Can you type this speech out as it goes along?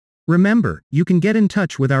Remember, you can get in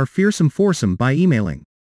touch with our fearsome foursome by emailing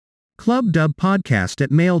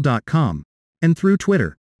clubdubpodcast@mail.com and through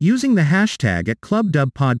Twitter, using the hashtag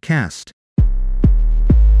 @clubdubpodcast.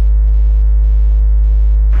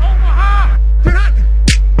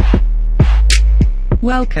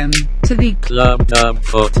 Welcome to the Club Dub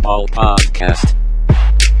Football Podcast,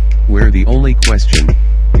 where the only question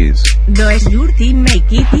is, does your team make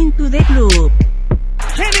it into the club?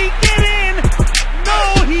 Can he get in?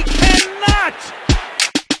 No, he cannot!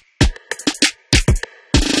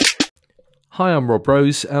 Hi, I'm Rob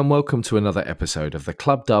Rose, and welcome to another episode of the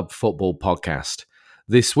Club Dub Football Podcast.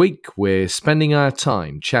 This week, we're spending our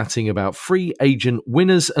time chatting about free agent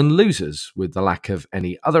winners and losers with the lack of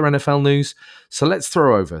any other NFL news. So let's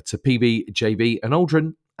throw over to PB, JB, and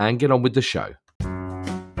Aldrin and get on with the show.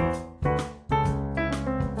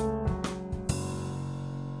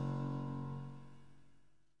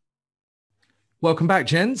 Welcome back,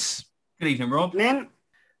 gents. Good evening, Rob.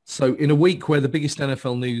 So in a week where the biggest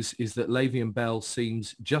NFL news is that Le'Veon Bell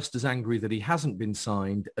seems just as angry that he hasn't been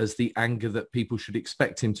signed as the anger that people should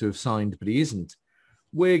expect him to have signed, but he isn't,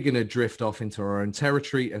 we're going to drift off into our own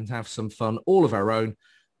territory and have some fun all of our own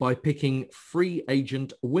by picking free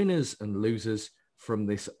agent winners and losers from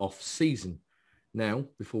this off-season. Now,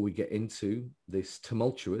 before we get into this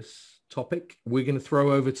tumultuous topic, we're going to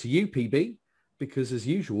throw over to you, PB, because as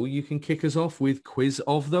usual, you can kick us off with Quiz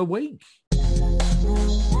of the Week.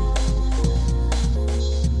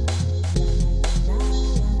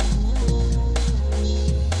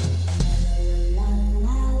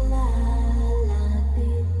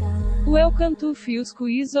 Welcome to Phil's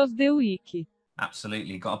Quiz of the Week.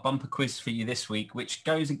 Absolutely. Got a bumper quiz for you this week, which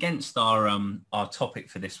goes against our topic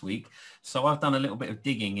for this week. So I've done a little bit of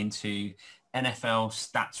digging into NFL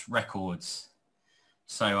stats records.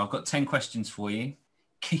 So I've got 10 questions for you.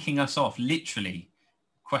 Kicking us off, literally,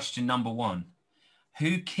 question number 1.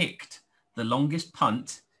 Who kicked the longest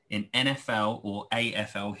punt in NFL or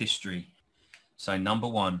AFL history? So number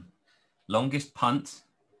 1, longest punt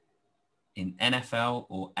in NFL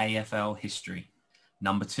or AFL history.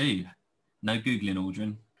 Number 2, no Googling,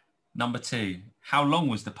 Aldrin. Number 2, how long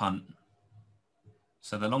was the punt?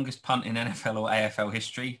 So the longest punt in NFL or AFL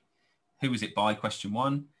history, who was it by? Question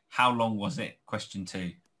 1. How long was it? Question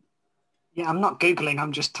 2. Yeah, I'm not Googling.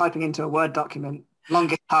 I'm just typing into a Word document.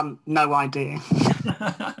 Longest punt, no idea.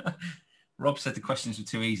 Rob said the questions were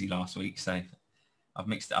too easy last week, so I've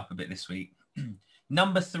mixed it up a bit this week.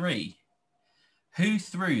 Number 3. Who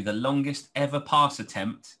threw the longest ever pass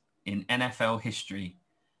attempt in NFL history?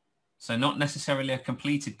 So not necessarily a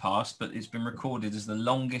completed pass, but it's been recorded as the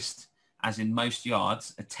longest, as in most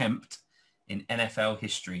yards, attempt in NFL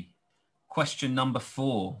history. Question number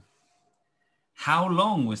 4. How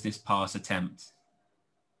long was this pass attempt?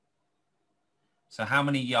 So how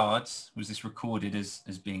many yards was this recorded as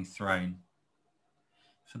being thrown?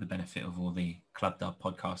 For the benefit of all the Club Dub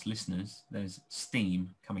podcast listeners, there's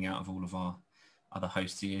steam coming out of all of our other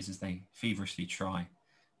hosts' ears as they feverishly try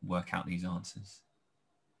to work out these answers.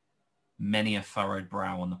 Many a furrowed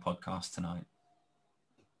brow on the podcast tonight.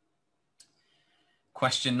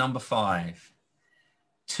 Question number 5.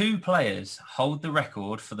 2 players hold the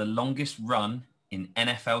record for the longest run in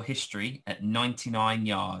NFL history at 99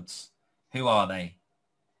 yards. Who are they?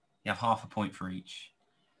 You have half a point for each.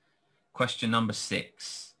 Question number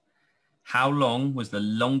 6. How long was the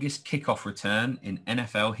longest kickoff return in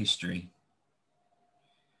NFL history?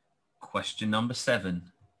 Question number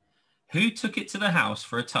 7. Who took it to the house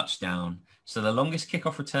for a touchdown? So the longest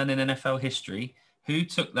kickoff return in NFL history, who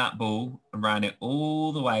took that ball and ran it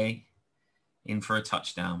all the way in for a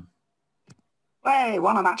touchdown? Hey,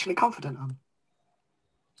 one I'm actually confident on.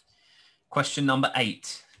 Question number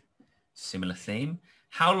 8. Similar theme.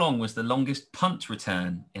 How long was the longest punt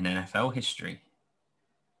return in NFL history?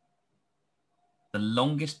 The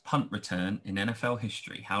longest punt return in NFL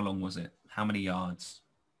history. How long was it? How many yards?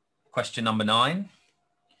 Question number 9.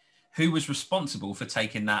 Who was responsible for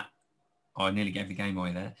taking that? Oh, I nearly gave the game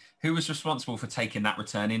away there. Who was responsible for taking that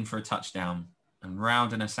return in for a touchdown? And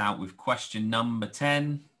rounding us out with question number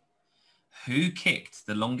 10. Who kicked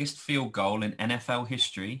the longest field goal in NFL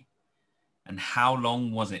history? And how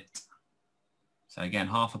long was it? So again,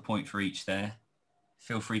 half a point for each there.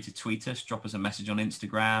 Feel free to tweet us, drop us a message on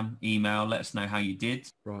Instagram, email, let us know how you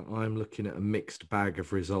did. Right, I'm looking at a mixed bag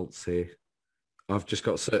of results here. I've just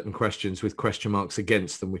got certain questions with question marks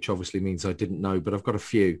against them, which obviously means I didn't know, but I've got a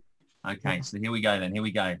few. Okay, so here we go then. Here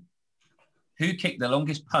we go. Who kicked the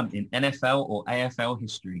longest punt in NFL or AFL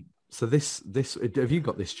history? So this, have you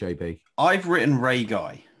got this, JB? I've written Ray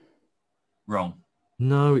Guy. Wrong.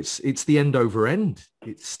 No, it's the end over end.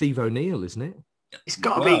 It's Steve O'Neill, isn't it? It's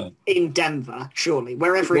got to Wow. be in Denver, surely.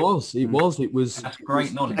 Wherever It was. That's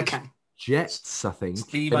great knowledge. Okay. Jets, I think.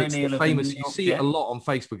 Steve And it's the O'Neill of the famous. New You York see it a Jets. lot on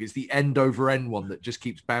Facebook. It's the end over end one that just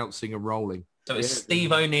keeps bouncing and rolling. So it's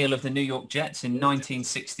Steve O'Neill of the New York Jets in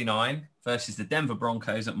 1969 versus the Denver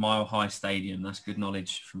Broncos at Mile High Stadium. That's good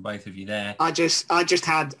knowledge from both of you there. I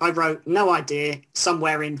wrote no idea,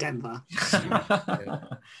 somewhere in Denver.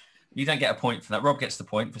 You don't get a point for that. Rob gets the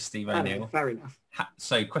point for Steve O'Neill. Fair enough.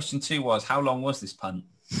 So question 2 was, how long was this punt?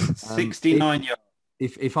 69 yards.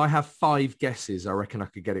 If I have 5 guesses, I reckon I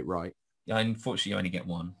could get it right. Yeah, unfortunately, you only get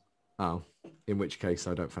 1. Oh, in which case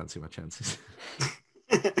I don't fancy my chances.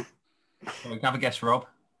 So have a guess, Rob.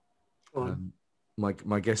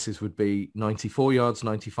 My guesses would be 94 yards,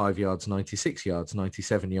 95 yards, 96 yards,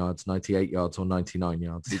 97 yards, 98 yards, or 99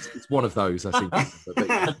 yards. It's one of those, I think.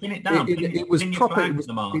 Pin it down. It was pin your proper. flag It was to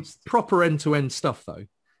the mast. it's proper end-to-end stuff, though.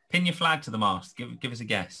 Pin your flag to the mast. Give us a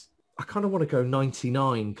guess. I kind of want to go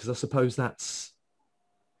 99 because I suppose that's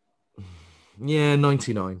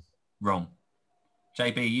 99. Wrong.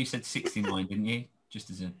 JB, you said 69, didn't you? Just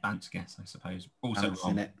as a bounce guess, I suppose. Also Bounce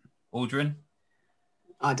wrong. in it. Aldrin?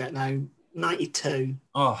 I don't know. 92.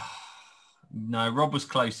 Oh, no, Rob was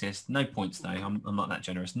closest. No points, though. I'm not that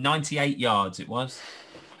generous. 98 yards it was.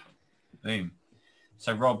 Boom.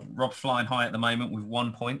 So Rob's flying high at the moment with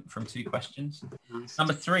 1 point from 2 questions. Nice.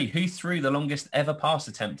 Number 3, who threw the longest ever pass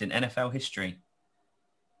attempt in NFL history?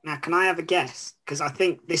 Now, can I have a guess? Because I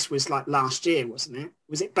think this was like last year, wasn't it?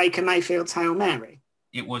 Was it Baker Mayfield's Hail Mary?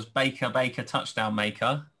 It was Baker touchdown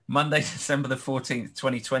maker. Monday, December the 14th,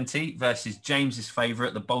 2020 versus James's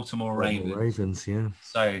favourite, the Baltimore Ravens. Ravens, yeah.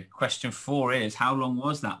 So question 4 is, how long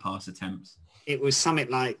was that pass attempt? It was something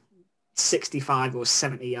like 65 or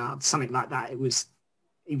 70 yards, something like that. He was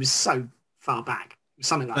so far back.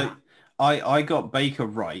 Something like So that. I got Baker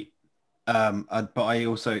right, but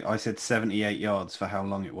I said 78 yards for how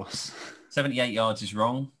long it was. 78 yards is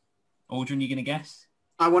wrong. Aldrin, you going to guess?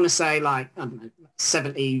 I want to say like, I don't know,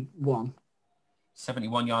 71.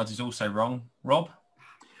 71 yards is also wrong. Rob?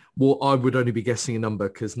 Well, I would only be guessing a number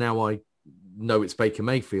because now I know it's Baker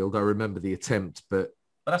Mayfield. I remember the attempt, but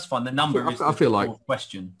that's fine. The number is I feel the like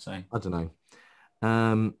question. So I don't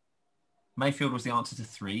know. Mayfield was the answer to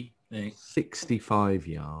 3. 65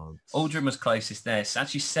 yards. Aldrin was closest there. It's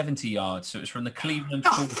actually 70 yards. So it's from the Cleveland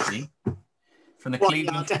 40, from the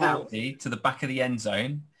Cleveland 40 to the back of the end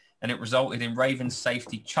zone. And it resulted in Ravens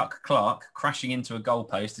safety Chuck Clark crashing into a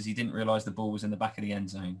goalpost as he didn't realise the ball was in the back of the end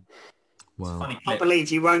zone. Wow. I can't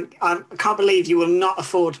believe you won't. I can't believe you will not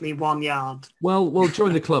afford me 1 yard. Well,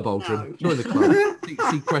 join the club, Aldrin. Join the club.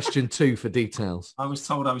 See question 2 for details. I was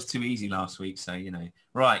told I was too easy last week, so you know.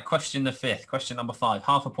 Right, question the 5th. Question number 5.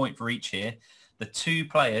 Half a point for each here. The 2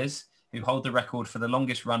 players who hold the record for the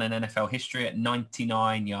longest run in NFL history at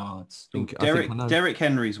 99 yards. Derrick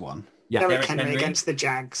Henry's one. Yeah, Derrick Henry against the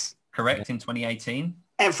Jags. Correct, in 2018.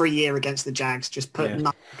 Every year against the Jags, just put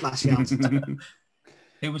 9+ yards.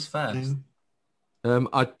 Who was first?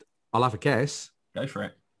 I'll have a guess. Go for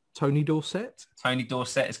it. Tony Dorsett. Tony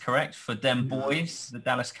Dorsett is correct for them boys, the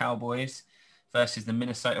Dallas Cowboys, versus the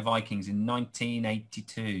Minnesota Vikings in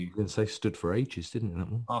 1982. I'm going to say stood for ages, didn't it?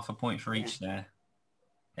 That one? Half a point for each there.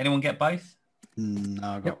 Anyone get both?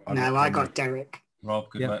 No, I got Derrick.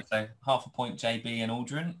 Rob, good work. So half a point, JB and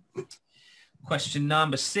Aldrin. Question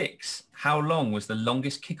number 6. How long was the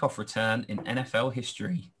longest kickoff return in NFL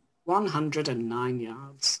history? 109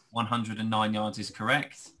 yards. 109 yards is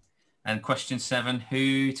correct. And question 7,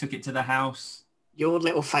 who took it to the house? Your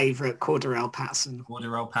little favourite, Cordarrelle Patterson.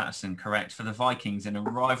 Cordarrelle Patterson, correct, for the Vikings in a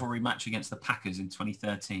rivalry match against the Packers in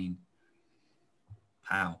 2013.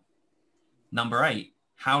 Pow. Number 8,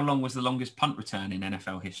 how long was the longest punt return in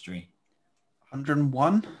NFL history?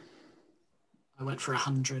 101? I went for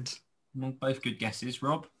 100. Well, both good guesses.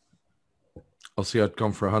 Rob? Obviously, I'd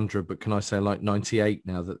gone for 100, but can I say like 98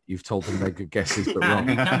 now that you've told them they're good guesses, but wrong?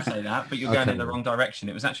 You can say that, but you're going in the wrong direction.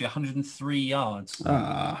 It was actually 103 yards.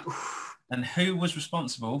 And who was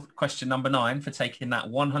responsible, question number 9, for taking that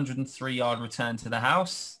 103-yard return to the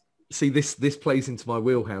house? See, this plays into my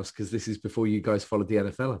wheelhouse because this is before you guys followed the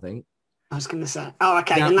NFL, I think. I was going to say,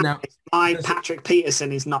 okay, my Patrick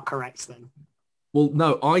Peterson is not correct then. Well,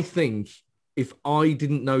 no, I think if I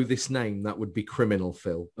didn't know this name, that would be criminal,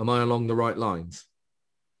 Phil. Am I along the right lines?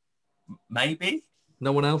 Maybe.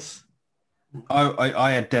 No one else?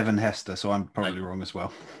 I had Devin Hester, so I'm probably wrong as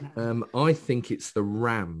well. I think it's the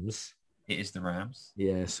Rams. It is the Rams.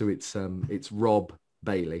 Yeah, so it's Rob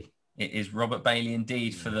Bailey. It is Robert Bailey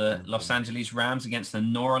indeed for the Los Angeles Rams against the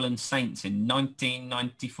New Orleans Saints in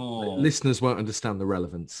 1994. Listeners won't understand the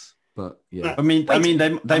relevance. But yeah, I mean,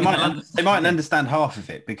 they might understand. understand half of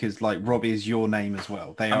it because like Rob is your name as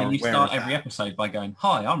well. They are. You aware start of every that. episode by going,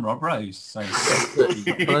 "Hi, I'm Rob Rose." So,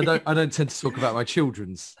 but I don't tend to talk about my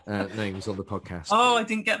children's names on the podcast. oh, I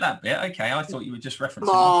didn't get that bit. Okay, I thought you were just referencing. Come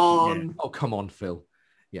on. Yeah. Oh, come on, Phil.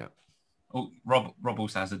 Yeah. Oh, Rob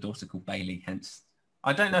also has a daughter called Bailey. Hence,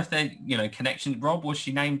 I don't know if they're connection. Rob, was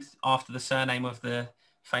she named after the surname of the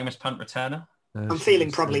famous punt returner? I'm feeling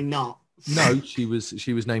probably not. No, she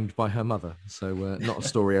was named by her mother, so not a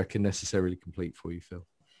story I can necessarily complete for you, Phil.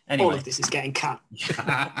 Anyway, All of this is getting cut.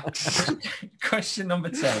 Question number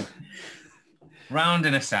 10.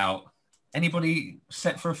 Rounding us out. Anybody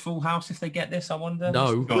set for a full house if they get this? I wonder.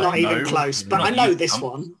 No, Not even close. But I know this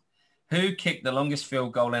one. Who kicked the longest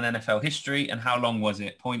field goal in NFL history, and how long was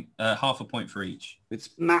it? Half a point for each.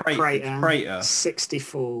 It's Matt Prater. Prater,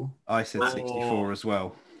 64. I said 64 as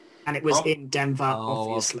well. And it was in Denver,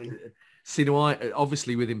 obviously. See,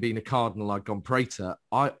 obviously with him being a Cardinal, I'd gone Prater.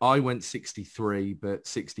 I went 63, but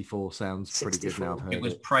 64 sounds pretty good now. I've heard It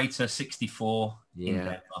was Prater 64 in Yeah.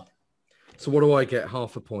 Denver. So what do I get?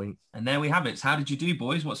 Half a point. And there we have it. So how did you do,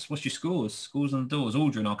 boys? What's your scores? Scores on the doors.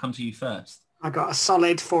 Aldrin, I'll come to you first. I got a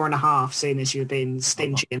solid 4.5, seeing as you've been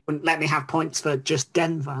stingy and wouldn't let me have points for just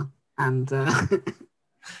Denver and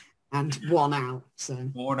and 1 out. So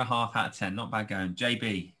 4.5 out of 10. Not bad going.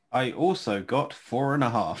 JB. I also got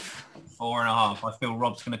 4.5. 4.5. I feel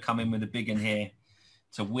Rob's going to come in with a big one here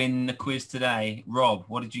to win the quiz today. Rob,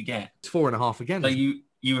 what did you get? It's 4.5 again. So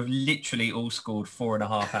you have literally all scored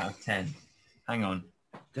 4.5 out of 10. Hang on.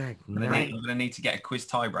 Dang, I'm going to need to get a quiz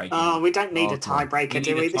tiebreaker. Oh, we don't need a tiebreaker,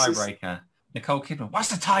 do we? This tiebreaker. Nicole Kidman, what's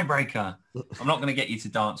the tiebreaker? I'm not going to get you to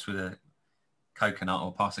dance with a coconut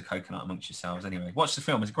or pass a coconut amongst yourselves. Anyway, watch the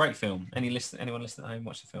film. It's a great film. Anyone listen at home?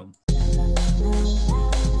 Watch the film.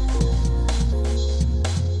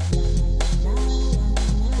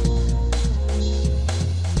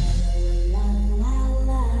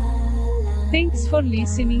 Thanks for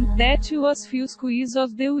listening. That was Phil's quiz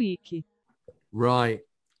of the week. Right.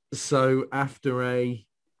 So after I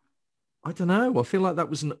don't know, I feel like that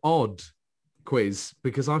was an odd quiz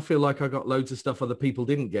because I feel like I got loads of stuff other people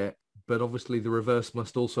didn't get, but obviously the reverse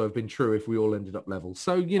must also have been true if we all ended up level.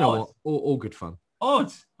 So you know what, all good fun.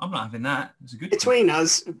 Odd. I'm not having that. It's a good between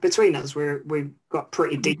us, we've got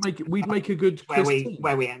pretty deep. We'd make a good where quiz team.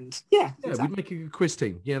 we end. Yeah, exactly. We'd make a good quiz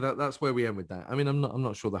team. Yeah, that's where we end with that. I mean, I'm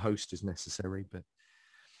not sure the host is necessary, but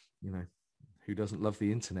you know, who doesn't love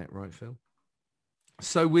the internet, right, Phil?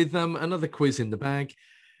 So with another quiz in the bag,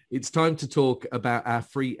 it's time to talk about our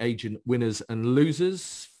free agent winners and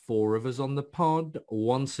losers. 4 of us on the pod,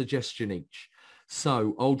 1 suggestion each.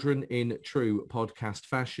 So, Aldrin, in true podcast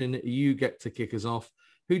fashion, you get to kick us off.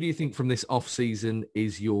 Who do you think from this off-season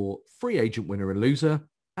is your free agent winner and loser,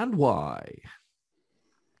 and why?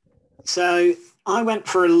 So, I went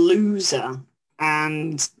for a loser,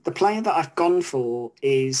 and the player that I've gone for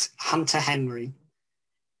is Hunter Henry.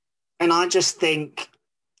 And I just think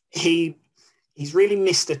he's really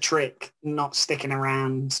missed a trick not sticking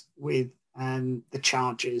around with the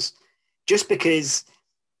Chargers, just because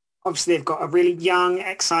obviously they've got a really young,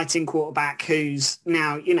 exciting quarterback who's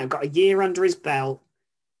now, got a year under his belt,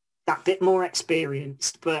 that bit more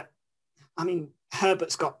experienced. But, I mean,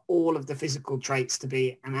 Herbert's got all of the physical traits to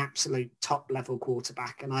be an absolute top-level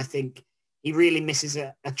quarterback. And I think he really misses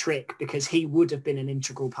a trick because he would have been an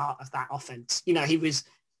integral part of that offense. He was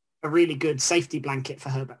a really good safety blanket for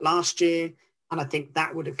Herbert last year. And I think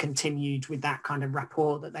that would have continued with that kind of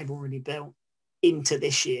rapport that they've already built into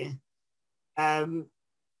this year.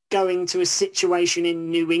 Going to a situation in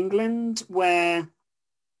New England where,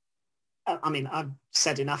 I mean, I've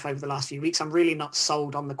said enough over the last few weeks. I'm really not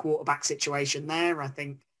sold on the quarterback situation there. I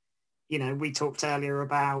think, we talked earlier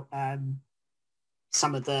about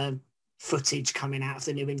some of the footage coming out of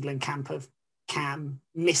the New England camp of Cam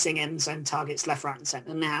missing end zone targets left, right and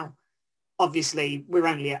centre. Now, obviously, we're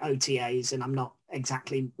only at OTAs and I'm not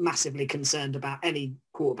exactly massively concerned about any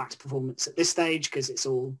quarterback's performance at this stage because it's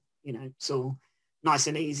all nice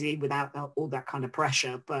and easy without all that kind of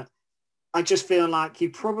pressure. But I just feel like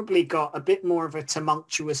you probably got a bit more of a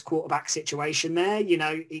tumultuous quarterback situation there.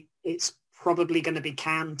 It's probably going to be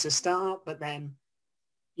Cam to start, but then,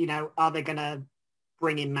 are they going to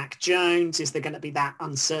bring in Mac Jones? Is there going to be that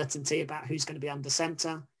uncertainty about who's going to be under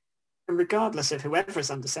center? And regardless of whoever's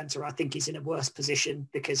under center, I think he's in a worse position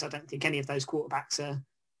because I don't think any of those quarterbacks are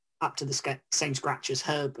up to the same scratch as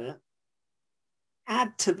Herbert.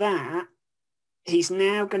 Add to that, he's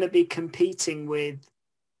now going to be competing with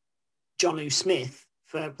Jonnu Smith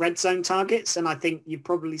for red zone targets. And I think you've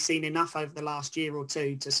probably seen enough over the last year or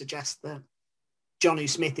two to suggest that Jonnu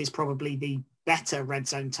Smith is probably the better red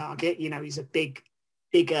zone target. You know, he's a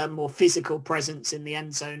bigger, more physical presence in the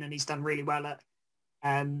end zone, and he's done really well at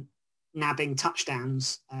nabbing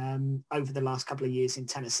touchdowns over the last couple of years in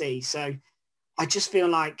Tennessee. So I just feel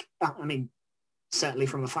like, I mean, certainly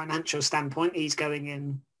from a financial standpoint, he's going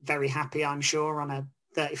in very happy, I'm sure, on a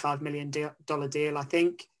 $35 million deal, I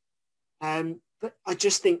think. But I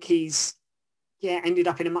just think he's, ended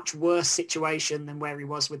up in a much worse situation than where he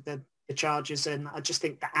was with the Chargers. And I just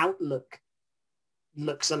think the outlook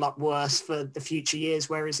looks a lot worse for the future years.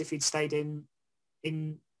 Whereas if he'd stayed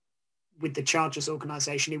in with the Chargers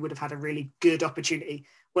organization, he would have had a really good opportunity.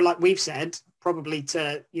 Well, like we've said, probably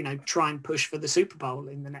to, try and push for the Super Bowl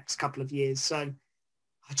in the next couple of years. So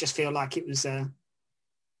I just feel like it was a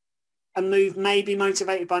move maybe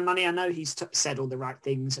motivated by money. I know he's said all the right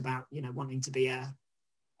things about, wanting to be a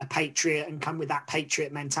patriot and come with that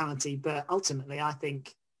patriot mentality. But ultimately, I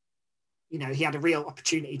think, he had a real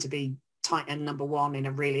opportunity to be tight end number one in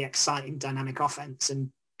a really exciting dynamic offense, and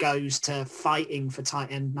goes to fighting for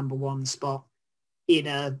tight end number one spot in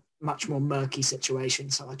a much more murky situation.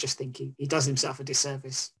 So I just think he does himself a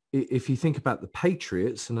disservice. If you think about the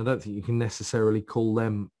Patriots, and I don't think you can necessarily call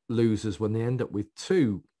them losers when they end up with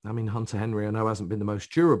two. I mean, Hunter Henry, I know, hasn't been the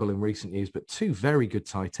most durable in recent years, but two very good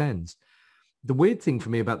tight ends. The weird thing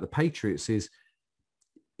for me about the Patriots is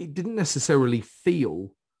it didn't necessarily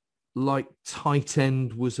feel like tight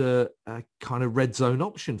end was a kind of red zone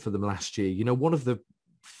option for them last year. One of the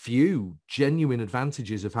few genuine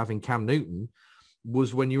advantages of having Cam Newton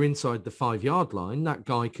was when you're inside the 5-yard line, that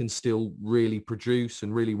guy can still really produce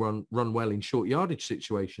and really run well in short yardage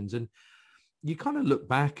situations. And you kind of look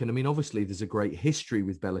back, and I mean, obviously there's a great history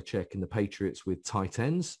with Belichick and the Patriots with tight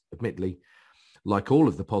ends, admittedly, like all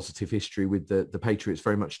of the positive history with the Patriots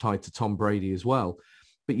very much tied to Tom Brady as well.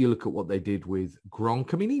 But you look at what they did with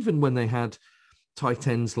Gronk. I mean, even when they had tight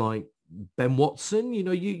ends like Ben Watson,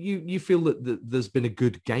 you feel that there's been a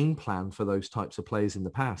good game plan for those types of players in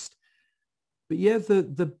the past. But yeah,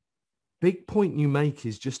 the big point you make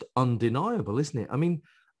is just undeniable, isn't it? I mean,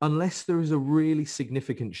 unless there is a really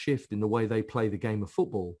significant shift in the way they play the game of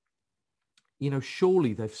football,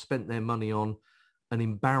 surely they've spent their money on an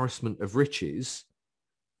embarrassment of riches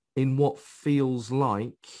in what feels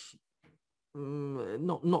like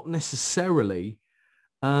not necessarily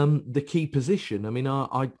the key position. I mean,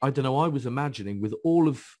 I don't know. I was imagining with all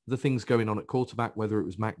of the things going on at quarterback, whether it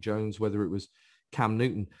was Mac Jones, whether it was Cam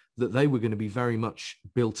Newton, that they were going to be very much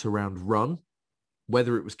built around run,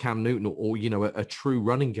 whether it was Cam Newton or a true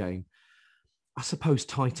running game. I suppose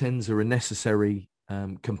tight ends are a necessary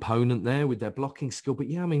component there with their blocking skill. But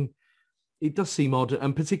yeah, I mean, it does seem odd,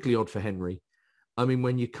 and particularly odd for Henry. I mean,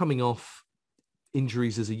 when you're coming off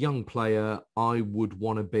injuries as a young player, I would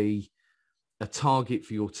want to be a target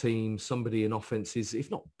for your team, somebody in offenses,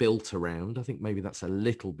 if not built around. I think maybe that's a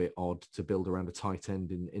little bit odd to build around a tight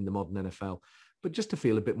end in the modern NFL, but just to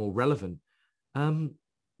feel a bit more relevant.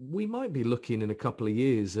 We might be looking in a couple of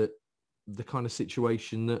years at the kind of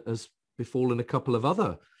situation that has befallen a couple of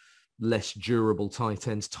other less durable tight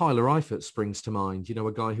ends. Tyler Eifert springs to mind,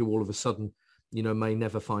 a guy who all of a sudden, may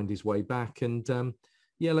never find his way back. And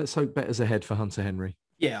let's hope better's ahead for Hunter Henry.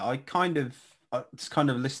 Yeah, I was kind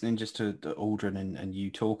of listening just to Aldrin and you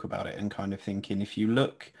talk about it and kind of thinking, if you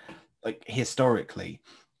look like historically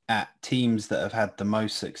at teams that have had the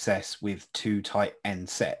most success with two tight end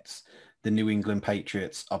sets, the New England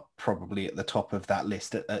Patriots are probably at the top of that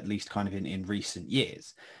list, at least kind of in recent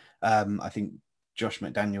years. I think Josh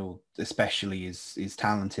McDaniel especially is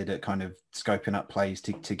talented at kind of scoping up plays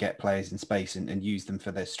to get players in space and use them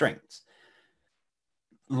for their strengths.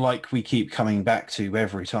 Like we keep coming back to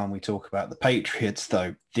every time we talk about the Patriots,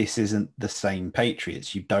 though, this isn't the same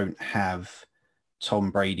Patriots. You don't have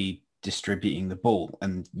Tom Brady distributing the ball.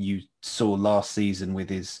 And you saw last season with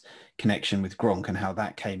his connection with Gronk and how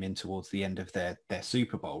that came in towards the end of their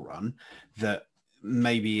Super Bowl run, that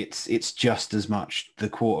maybe it's just as much the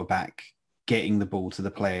quarterback getting the ball to the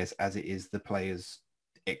players as it is the players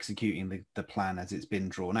executing the plan as it's been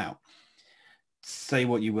drawn out. Say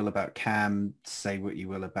what you will about Cam, say what you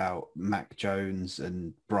will about Mac Jones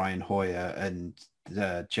and Brian Hoyer and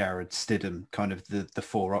Jared Stidham, kind of the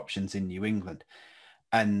four options in New England.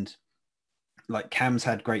 And like Cam's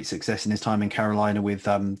had great success in his time in Carolina with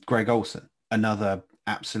Greg Olsen, another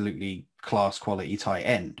absolutely class quality tight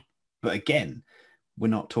end. But again, we're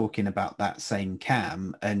not talking about that same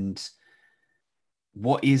Cam. And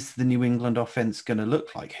what is the New England offense going to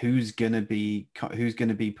look like? Who's going to be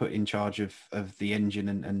put in charge of the engine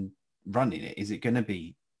and running it? Is it going to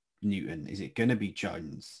be Newton? Is it going to be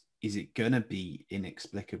Jones? Is it going to be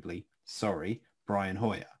inexplicably, Brian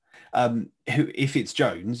Hoyer? If it's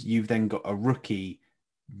Jones, you've then got a rookie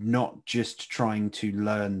not just trying to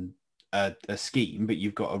learn a scheme, but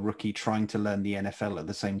you've got a rookie trying to learn the NFL at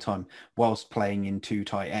the same time whilst playing in two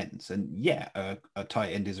tight ends. And yeah, a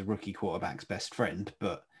tight end is a rookie quarterback's best friend,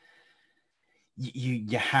 but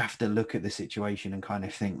you have to look at the situation and kind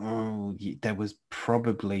of think, there was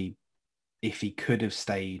probably, if he could have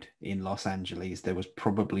stayed in Los Angeles, there was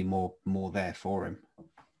probably more there for him.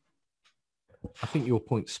 I think your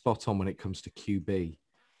point's spot on when it comes to QB.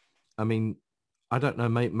 I mean, I don't know,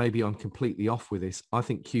 maybe I'm completely off with this. I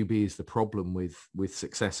think QB is the problem with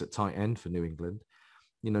success at tight end for New England.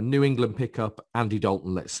 You know, New England pick up Andy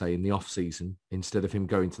Dalton, let's say, in the offseason, instead of him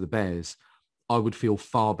going to the Bears. I would feel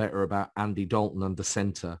far better about Andy Dalton under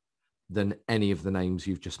center than any of the names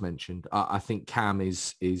you've just mentioned. I think Cam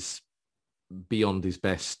is beyond his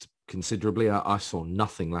best considerably. I saw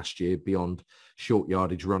nothing last year beyond short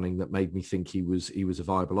yardage running that made me think he was a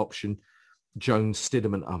viable option. Jones,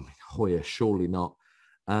 Stidham, Hoyer, surely not.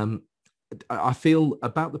 I feel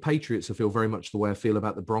about the Patriots, I feel very much the way I feel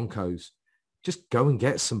about the Broncos. Just go and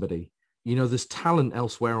get somebody. You know, there's talent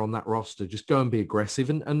elsewhere on that roster. Just go and be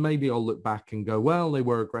aggressive. And maybe I'll look back and go, well, they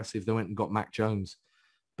were aggressive. They went and got Mac Jones.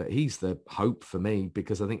 But he's the hope for me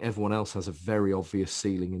because I think everyone else has a very obvious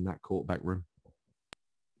ceiling in that quarterback room.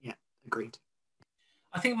 Yeah, agreed.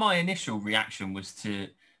 I think my initial reaction was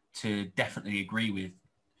to definitely agree with,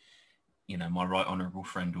 you know, my right honourable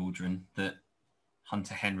friend Aldrin, that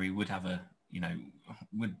Hunter Henry would have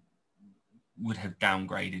would have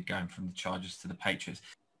downgraded going from the Chargers to the Patriots.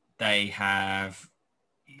 They have,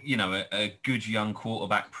 you know, a good young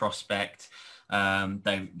quarterback prospect.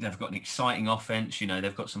 They've got an exciting offense. You know,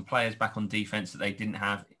 they've got some players back on defense that they didn't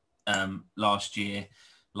have last year,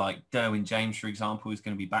 like Derwin James, for example, who's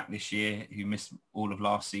going to be back this year, who missed all of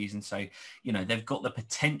last season. So, you know, they've got the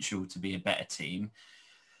potential to be a better team.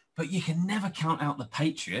 But you can never count out the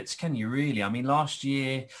Patriots, can you really? I mean, last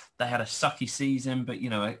year they had a sucky season, but,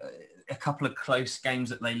 you know, a couple of close games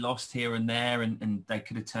that they lost here and there, and they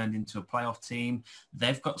could have turned into a playoff team.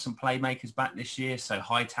 They've got some playmakers back this year. So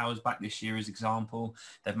Hightower's back this year, as example.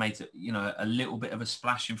 They've made, you know, a little bit of a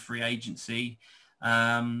splash in free agency. So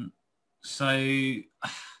I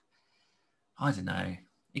don't know.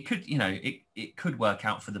 It could, you know, it could work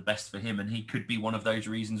out for the best for him, and he could be one of those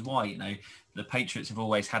reasons why. You know, the Patriots have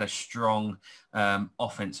always had a strong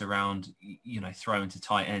offense around, you know, throwing to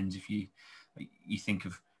tight ends. If you think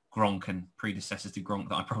of Gronk and predecessors to Gronk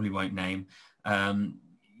that I probably won't name,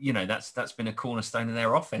 you know, that's been a cornerstone of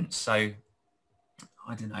their offense. So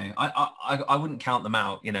I don't know. I wouldn't count them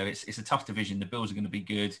out. You know, it's a tough division. The Bills are going to be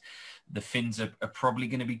good. The Finns are probably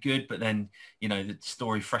going to be good. But then, you know, the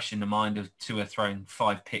story fresh in the mind of Tua throwing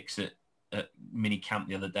 5 picks at mini camp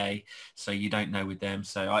the other day. So you don't know with them.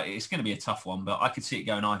 So it's going to be a tough one. But I could see it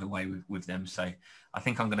going either way with them. So I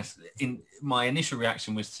think I'm going to, my initial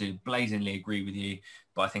reaction was to blazingly agree with you.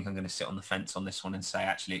 But I think I'm going to sit on the fence on this one and say,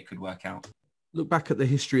 actually, it could work out. Look back at the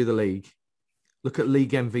history of the league. Look at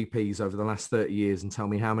league MVPs over the last 30 years and tell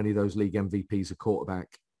me how many of those league MVPs are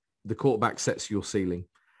quarterback. The quarterback sets your ceiling.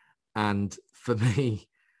 And for me,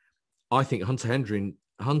 I think Hunter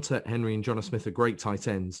Henry and Jonas Smith are great tight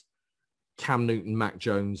ends. Cam Newton, Mac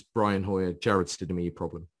Jones, Brian Hoyer, Jared Stidham are your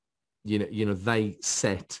problem. You know, they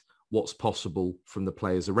set what's possible from the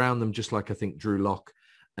players around them, just like I think Drew Lock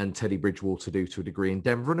and Teddy Bridgewater do to a degree in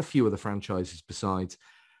Denver and a few other franchises besides.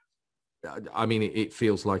 I mean, it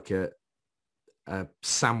feels like a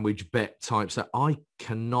sandwich bet type. So I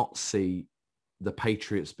cannot see the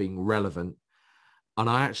Patriots being relevant. And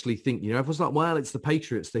I actually think, you know, everyone's like, well, it's the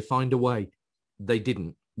Patriots. They find a way. They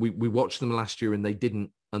didn't. We watched them last year and they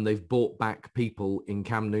didn't. And they've brought back people in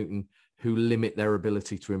Cam Newton who limit their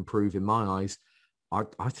ability to improve in my eyes.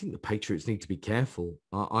 I think the Patriots need to be careful.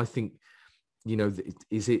 I think, you know,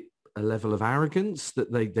 is it a level of arrogance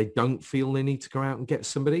that they don't feel they need to go out and get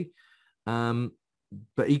somebody? But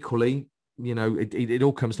equally, you know, it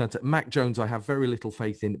all comes down to Mac Jones. I have very little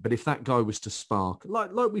faith in, but if that guy was to spark,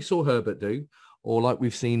 like we saw Herbert do, or like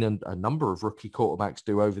we've seen a number of rookie quarterbacks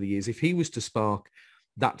do over the years, if he was to spark,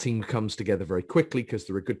 that team comes together very quickly because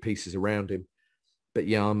there are good pieces around him. But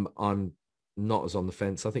yeah, I'm not as on the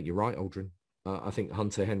fence. I think you're right, Aldrin. I think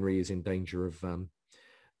Hunter Henry is in danger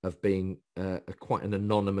of being quite an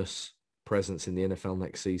anonymous presence in the NFL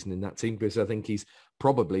next season in that team, because I think he's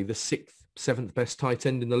probably the 6th, 7th best tight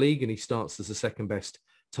end in the league, and he starts as the 2nd best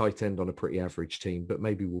tight end on a pretty average team, but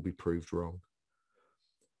maybe we'll be proved wrong.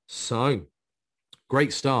 So,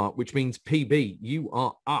 great start, which means PB, you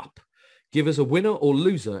are up. Give us a winner or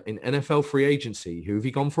loser in NFL free agency. Who have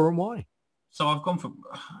you gone for and why? So I've gone for...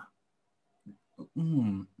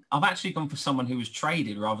 I've actually gone for someone who was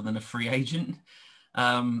traded rather than a free agent.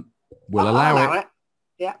 We'll allow it.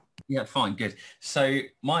 Yeah. Yeah, fine, good. So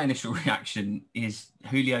my initial reaction is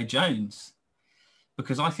Julio Jones,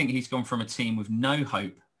 because I think he's gone from a team with no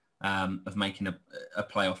hope of making a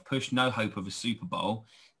playoff push, no hope of a Super Bowl,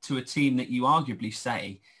 to a team that you arguably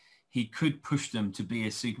say he could push them to be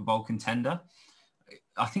a Super Bowl contender.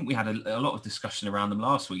 I think we had a lot of discussion around them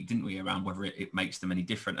last week, didn't we, around whether it makes them any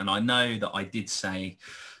different. And I know that I did say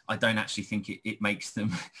I don't actually think it makes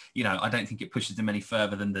them, I don't think it pushes them any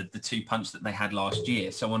further than the 2-punch that they had last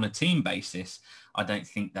year. So on a team basis, I don't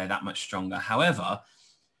think they're that much stronger. However,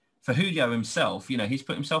 for Julio himself, he's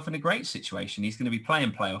put himself in a great situation. He's going to be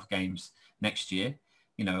playing playoff games next year.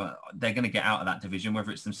 They're going to get out of that division,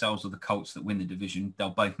 whether it's themselves or the Colts that win the division. They'll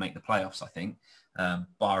both make the playoffs, I think,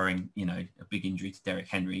 barring, a big injury to Derrick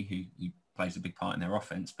Henry, who plays a big part in their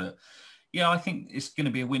offense. But yeah, I think it's going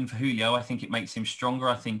to be a win for Julio. I think it makes him stronger.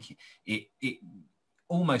 I think it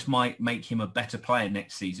almost might make him a better player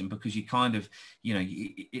next season, because you kind of,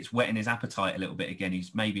 it's whetting his appetite a little bit again.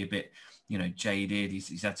 He's maybe a bit, jaded.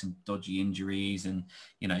 He's had some dodgy injuries, and,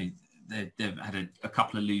 they've had a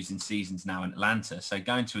couple of losing seasons now in Atlanta. So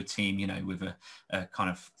going to a team, with a kind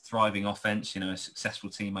of thriving offense, a successful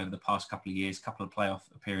team over the past couple of years, couple of playoff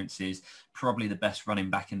appearances, probably the best running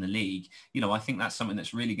back in the league. I think that's something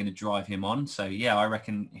that's really going to drive him on. So yeah, I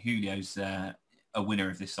reckon Julio's a winner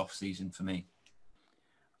of this offseason for me.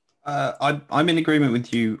 I'm in agreement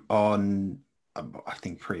with you on, I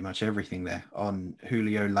think, pretty much everything there, on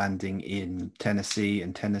Julio landing in Tennessee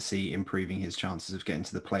and Tennessee improving his chances of getting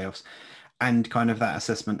to the playoffs, and kind of that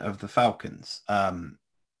assessment of the Falcons. Kind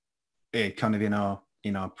of in our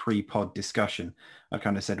pre-pod discussion, I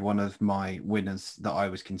kind of said one of my winners that I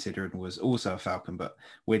was considering was also a Falcon, but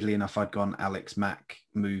weirdly enough, I'd gone Alex Mack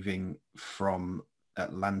moving from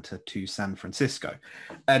Atlanta to San Francisco.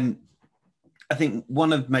 And I think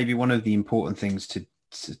one of the important things to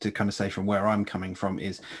kind of say from where I'm coming from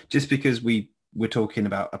is, just because we're talking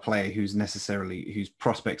about a player whose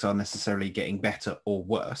prospects are necessarily getting better or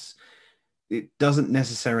worse, it doesn't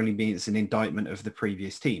necessarily mean it's an indictment of the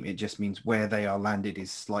previous team. It just means where they are landed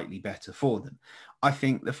is slightly better for them. I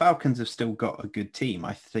think the Falcons have still got a good team.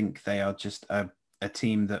 I think they are just a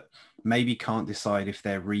team that maybe can't decide if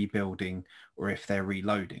they're rebuilding or if they're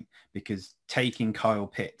reloading, because taking Kyle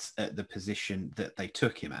Pitts at the position that they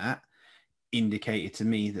took him at indicated to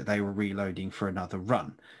me that they were reloading for another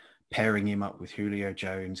run. Pairing him up with Julio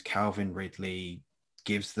Jones, Calvin Ridley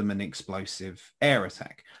gives them an explosive air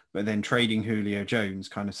attack. But then trading Julio Jones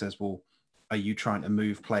kind of says, well, are you trying to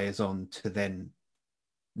move players on to then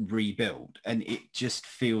rebuild? And it just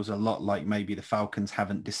feels a lot like maybe the Falcons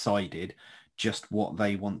haven't decided just what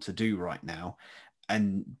they want to do right now.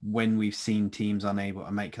 And when we've seen teams unable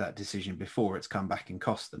to make that decision before, it's come back and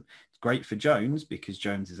cost them. It's great for Jones, because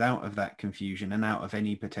Jones is out of that confusion and out of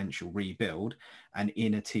any potential rebuild, and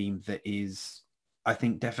in a team that is, I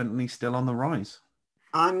think, definitely still on the rise.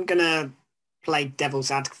 I'm going to play devil's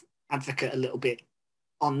advocate a little bit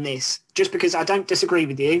on this, just because I don't disagree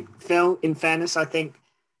with you, Phil. In fairness, I think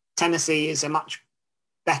Tennessee is a much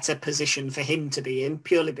better position for him to be in,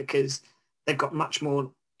 purely because they've got much more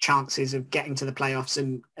chances of getting to the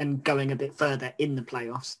playoffs and going a bit further in the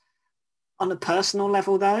playoffs. On a personal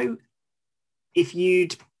level, though, if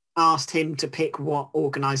you'd asked him to pick what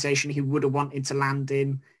organisation he would have wanted to land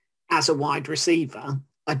in as a wide receiver,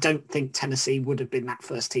 I don't think Tennessee would have been that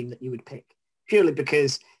first team that you would pick, purely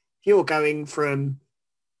because if you're going from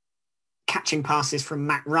catching passes from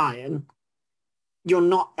Matt Ryan, you're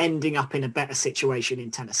not ending up in a better situation in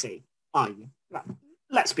Tennessee, are you?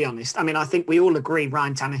 Let's be honest. I mean, I think we all agree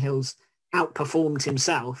Ryan Tannehill's outperformed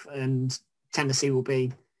himself, and Tennessee will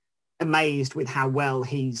be amazed with how well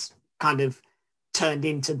he's kind of turned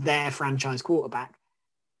into their franchise quarterback.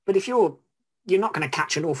 But if you're not going to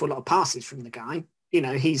catch an awful lot of passes from the guy,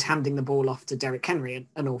 he's handing the ball off to Derrick Henry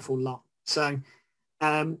an awful lot. So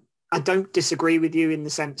I don't disagree with you in the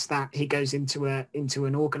sense that he goes into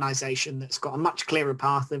an organization that's got a much clearer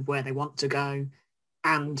path of where they want to go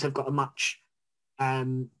and have got a much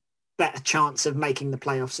better chance of making the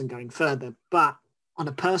playoffs and going further. But on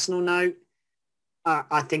a personal note,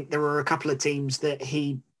 I think there were a couple of teams that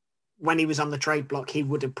when he was on the trade block, he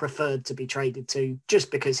would have preferred to be traded to,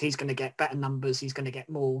 just because he's going to get better numbers. He's going to get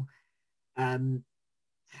more of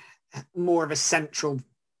a central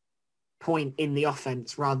point in the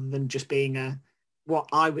offense, rather than just being what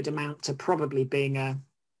I would amount to probably being a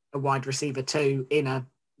wide receiver 2 in a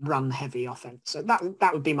run heavy offense. So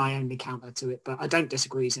that would be my only counter to it, but I don't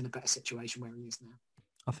disagree. He's in a better situation where he is now.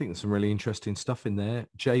 I think there's some really interesting stuff in there.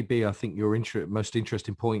 JB, I think your most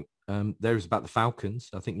interesting point there is about the Falcons.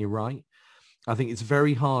 I think you're right. I think it's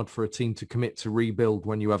very hard for a team to commit to rebuild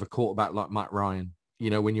when you have a quarterback like Matt Ryan.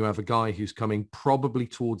 When you have a guy who's coming probably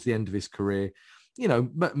towards the end of his career,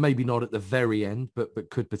 maybe not at the very end, but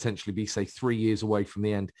could potentially be, say, 3 years away from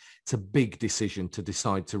the end. It's a big decision to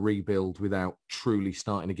decide to rebuild without truly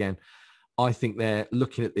starting again. I think they're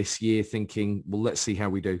looking at this year thinking, well, let's see how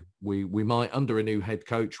we do. We might, under a new head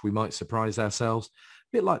coach, we might surprise ourselves.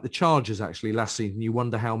 A bit like the Chargers, actually, last season. You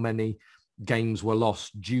wonder how many games were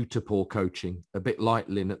lost due to poor coaching, a bit like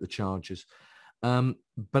Lynn at the Chargers. But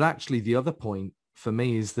actually, the other point for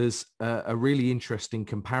me is there's a really interesting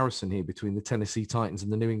comparison here between the Tennessee Titans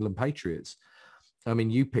and the New England Patriots. I mean,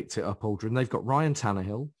 you picked it up, Aldrin. They've got Ryan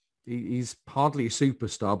Tannehill. He's hardly a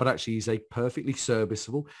superstar, but actually he's a perfectly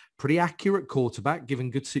serviceable, pretty accurate quarterback,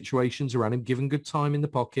 given good situations around him, given good time in the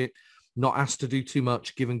pocket, not asked to do too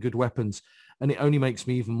much, given good weapons. And it only makes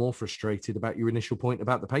me even more frustrated about your initial point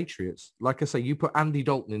about the Patriots. Like I say, you put Andy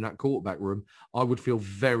Dalton in that quarterback room, I would feel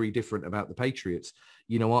very different about the Patriots.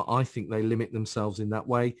 You know what? I think they limit themselves in that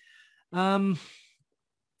way.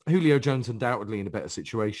 Julio Jones undoubtedly in a better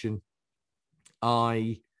situation.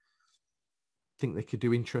 I think they could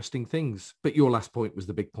do interesting things. But your last point was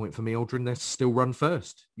the big point for me, Aldrin. They're still run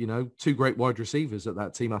first. Two great wide receivers at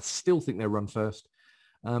that team. I still think they're run first.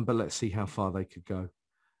 But let's see how far they could go.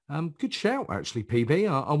 Good shout, actually, PB.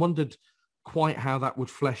 I wondered quite how that would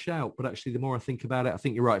flesh out. But actually, the more I think about it, I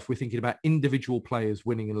think you're right. If we're thinking about individual players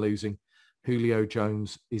winning and losing, Julio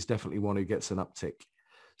Jones is definitely one who gets an uptick.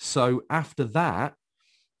 So after that,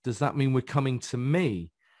 does that mean we're coming to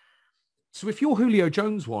me? So if your Julio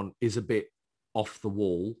Jones one is a bit off the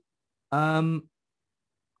wall, I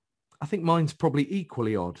think mine's probably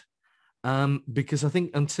equally odd. Because I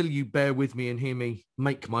think until you bear with me and hear me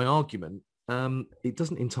make my argument, it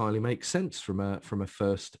doesn't entirely make sense from a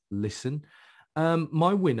first listen.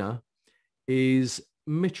 My winner is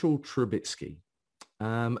Mitchell Trubisky.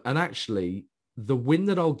 And actually, the win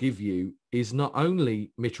that I'll give you is not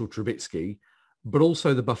only Mitchell Trubisky, but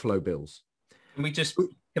also the Buffalo Bills.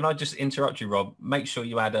 Can I just interrupt you, Rob? Make sure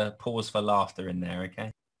you add a pause for laughter in there,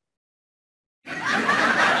 okay?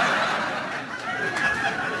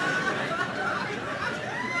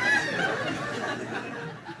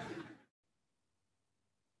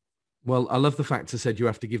 Well, I love the fact I said you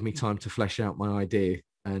have to give me time to flesh out my idea,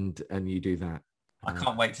 and you do that. I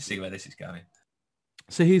can't wait to see where this is going.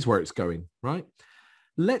 So here's where it's going, right?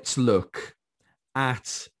 Let's look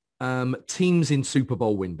at teams in Super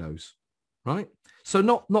Bowl windows, right? So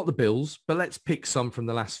not the Bills, but let's pick some from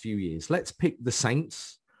the last few years. Let's pick the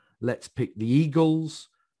Saints. Let's pick the Eagles.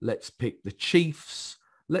 Let's pick the Chiefs.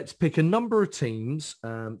 Let's pick a number of teams.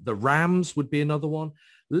 The Rams would be another one.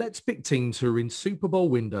 Let's pick teams who are in Super Bowl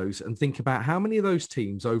windows and think about how many of those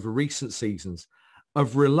teams over recent seasons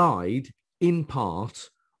have relied in part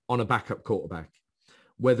on a backup quarterback.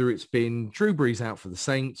 Whether it's been Drew Brees out for the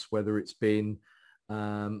Saints, whether it's been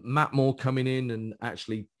Matt Moore coming in and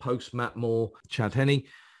actually post Matt Moore, Chad Henne.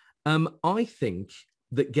 I think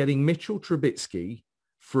that getting Mitchell Trubisky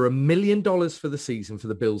for $1 million for the season for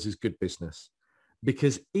the Bills is good business.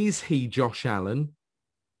 Because is he Josh Allen?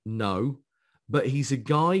 No. But he's a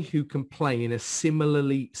guy who can play in a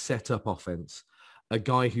similarly set up offense. A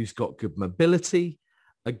guy who's got good mobility.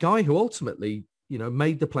 A guy who ultimately,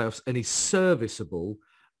 made the playoffs and is serviceable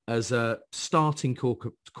as a starting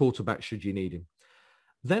quarterback should you need him.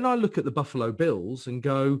 Then I look at the Buffalo Bills and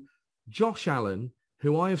go, Josh Allen,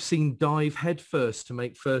 who I have seen dive headfirst to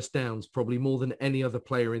make first downs probably more than any other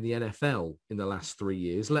player in the NFL in the last 3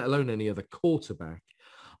 years, let alone any other quarterback.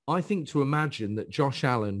 I think to imagine that Josh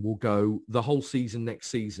Allen will go the whole season next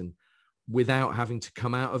season without having to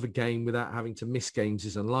come out of a game, without having to miss games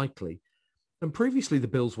is unlikely. And previously the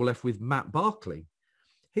Bills were left with Matt Barkley.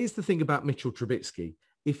 Here's the thing about Mitchell Trubisky.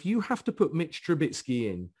 If you have to put Mitch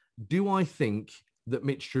Trubisky in, do I think that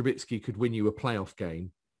Mitch Trubisky could win you a playoff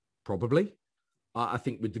game? Probably. I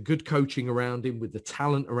think with the good coaching around him, with the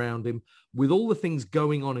talent around him, with all the things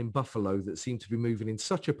going on in Buffalo that seem to be moving in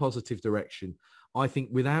such a positive direction, I think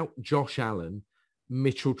without Josh Allen,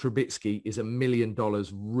 Mitchell Trubisky is $1 million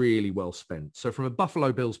really well spent. So from a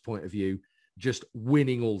Buffalo Bills point of view, just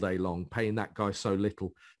winning all day long, paying that guy so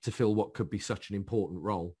little to fill what could be such an important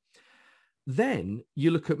role. Then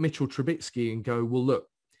you look at Mitchell Trubisky and go, well, look,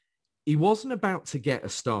 he wasn't about to get a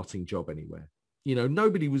starting job anywhere.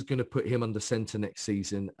 Nobody was going to put him under center next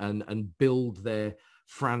season and build their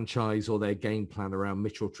franchise or their game plan around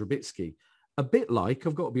Mitchell Trubisky. A bit like,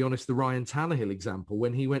 I've got to be honest, the Ryan Tannehill example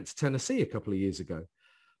when he went to Tennessee a couple of years ago.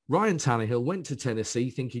 Ryan Tannehill went to Tennessee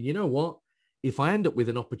thinking, you know what? if I end up with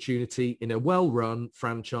an opportunity in a well-run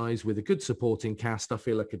franchise with a good supporting cast, I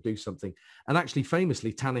feel I could do something. And actually,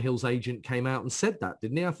 famously, Tannehill's agent came out and said that,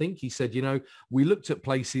 didn't he? I think he said, we looked at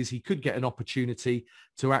places he could get an opportunity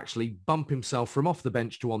to actually bump himself from off the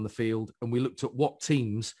bench to on the field. And we looked at what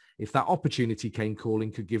teams, if that opportunity came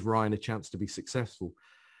calling, could give Ryan a chance to be successful.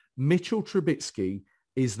 Mitchell Trubisky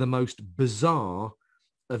is the most bizarre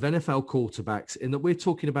of NFL quarterbacks in that we're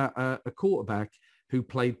talking about a quarterback who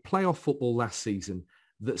played playoff football last season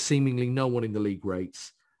that seemingly no one in the league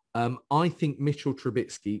rates. I think Mitchell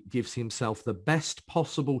Trubisky gives himself the best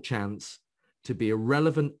possible chance to be a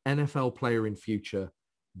relevant NFL player in future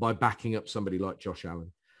by backing up somebody like Josh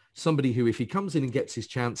Allen. Somebody who, if he comes in and gets his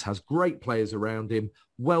chance, has great players around him,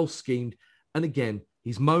 well schemed. And again,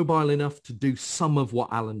 he's mobile enough to do some of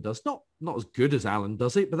what Allen does. Not as good as Allen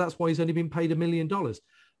does it, but that's why he's only been paid $1 million.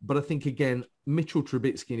 But I think, again, Mitchell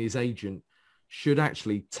Trubisky and his agent should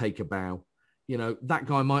actually take a bow. That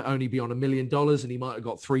guy might only be on $1 million and he might have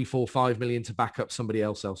got 3, 4, 5 million to back up somebody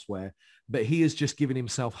else elsewhere. But he has just given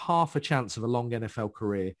himself half a chance of a long NFL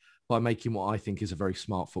career by making what I think is a very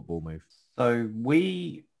smart football move. So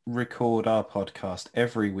we record our podcast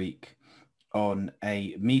every week on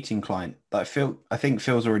a meeting client that I think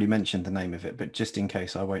Phil's already mentioned the name of it, but just in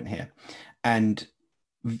case I won't hear. And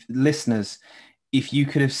listeners, if you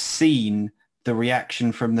could have seen the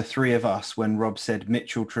reaction from the three of us when Rob said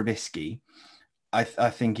Mitchell Trubisky, I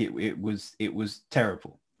think it was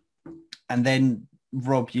terrible. And then,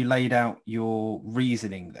 Rob, you laid out your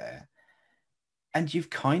reasoning there, and you've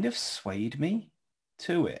kind of swayed me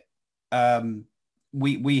to it.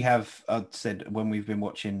 We have said when we've been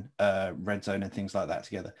watching Red Zone and things like that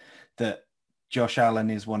together that Josh Allen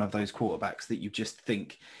is one of those quarterbacks that you just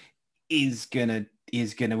think is gonna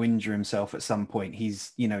injure himself at some point.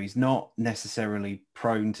 He's not necessarily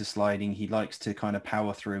prone to sliding. He likes to kind of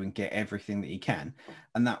power through and get everything that he can,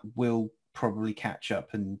 and that will probably catch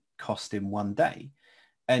up and cost him one day.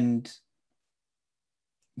 And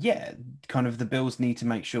yeah, kind of the Bills need to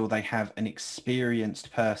make sure they have an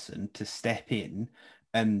experienced person to step in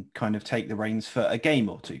and kind of take the reins for a game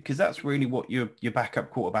or two, because that's really what your backup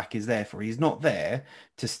quarterback is there for. He's not there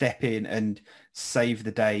to step in and save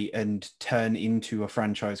the day and turn into a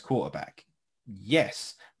franchise quarterback.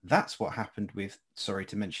 Yes, that's what happened with, sorry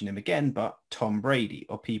to mention him again, but Tom Brady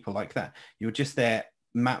or people like that. You're just there,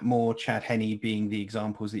 Matt Moore, Chad Henne being the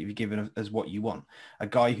examples that you've given as what you want. A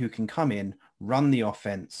guy who can come in, run the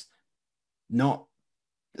offense, not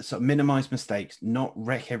sort of minimize mistakes, not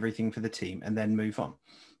wreck everything for the team, and then move on.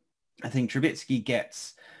 I think Trubisky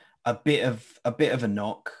gets a bit of a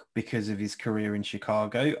knock because of his career in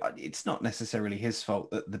Chicago. It's not necessarily his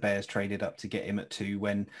fault that the Bears traded up to get him at 2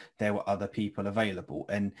 when there were other people available.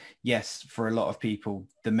 And yes, for a lot of people,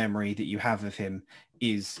 the memory that you have of him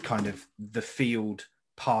is kind of the field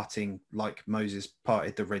parting like Moses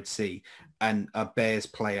parted the Red Sea, and a Bears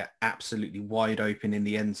player absolutely wide open in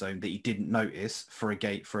the end zone that he didn't notice for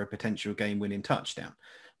a potential game-winning touchdown.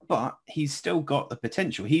 But he's still got the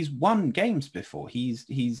potential. He's won games before.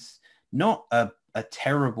 He's not a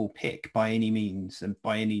terrible pick by any means and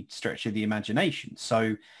by any stretch of the imagination.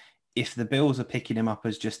 So if the Bills are picking him up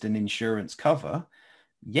as just an insurance cover,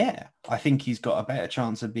 yeah, I think he's got a better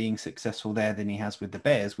chance of being successful there than he has with the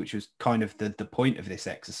Bears, which was kind of the point of this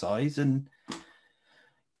exercise. And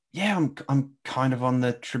yeah, I'm kind of on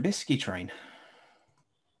the Trubisky train.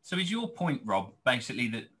 So is your point, Rob, basically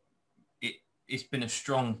that it's been a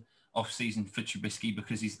strong off-season for Trubisky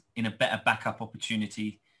because he's in a better backup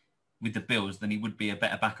opportunity with the Bills than he would be a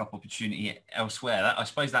better backup opportunity elsewhere? I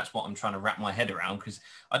suppose that's what I'm trying to wrap my head around, because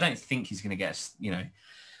I don't think he's going to get,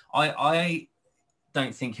 I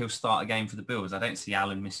don't think he'll start a game for the Bills. I don't see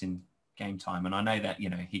Allen missing game time. And I know that,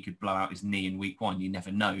 he could blow out his knee in week 1. You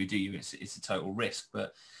never know, do you? It's a total risk.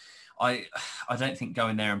 But I don't think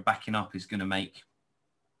going there and backing up is going to make,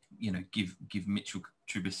 give Mitchell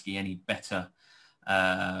Trubisky any better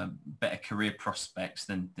career prospects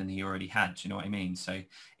than he already had. Do you know what I mean? So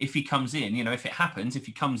if he comes in, if it happens, if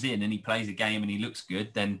he comes in and he plays a game and he looks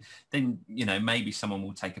good, then maybe someone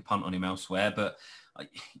will take a punt on him elsewhere. But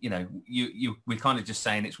we're kind of just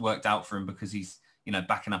saying it's worked out for him because he's,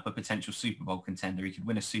 backing up a potential Super Bowl contender. He could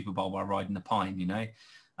win a Super Bowl while riding the pine,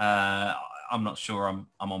 I'm not sure I'm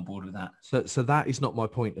on board with that. So that is not my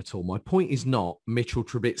point at all. My point is not Mitchell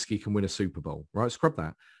Trubisky can win a Super Bowl, right? Scrub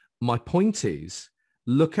that. My point is,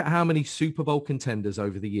 look at how many Super Bowl contenders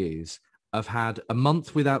over the years have had a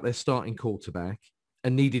month without their starting quarterback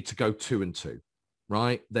and needed to go 2-2.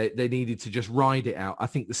 Right? They needed to just ride it out. I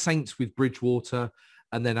think the Saints with Bridgewater,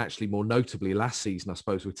 and then actually more notably last season, I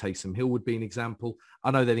suppose, with Taysom Hill would be an example.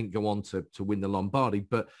 I know they didn't go on to win the Lombardi,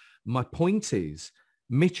 but My point is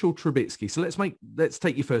Mitchell Trubisky. So let's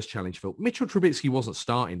take your first challenge, Phil. Mitchell Trubisky wasn't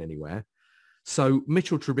starting anywhere. So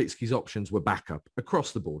Mitchell Trubisky's options were backup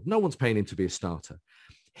across the board. No one's paying him to be a starter.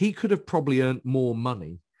 He could have probably earned more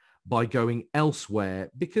money by going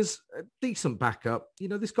elsewhere because a decent backup,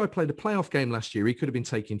 this guy played a playoff game last year. He could have been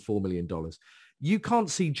taking $4 million. You can't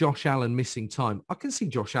see Josh Allen missing time. I can see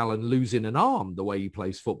Josh Allen losing an arm the way he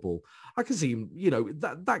plays football. I can see him,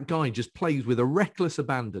 that guy just plays with a reckless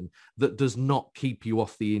abandon that does not keep you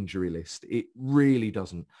off the injury list. It really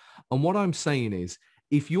doesn't. And what I'm saying is,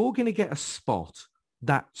 if you're going to get a spot,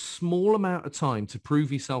 that small amount of time to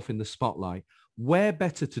prove yourself in the spotlight, where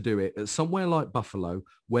better to do it at somewhere like Buffalo,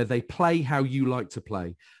 where they play how you like to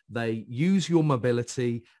play. They use your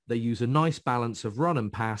mobility. They use a nice balance of run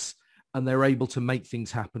and pass, and they're able to make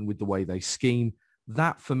things happen with the way they scheme.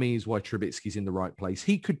 That, for me, is why Trubisky's in the right place.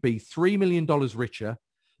 He could be $3 million richer,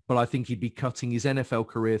 but I think he'd be cutting his NFL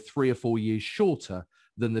career 3 or 4 years shorter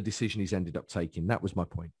than the decision he's ended up taking. That was my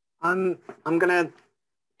point. I'm going to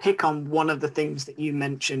pick on one of the things that you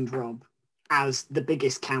mentioned, Rob, as the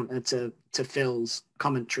biggest counter to Phil's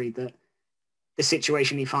commentary that the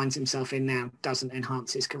situation he finds himself in now doesn't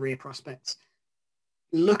enhance his career prospects.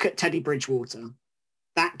 Look at Teddy Bridgewater.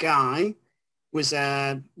 That guy was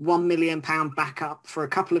a £1 million backup for a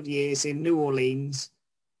couple of years in New Orleans,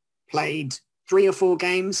 played 3 or 4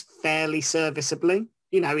 games fairly serviceably.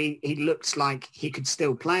 He looked like he could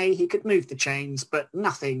still play. He could move the chains, but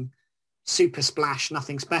nothing super splash,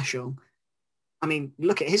 nothing special. I mean,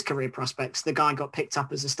 look at his career prospects. The guy got picked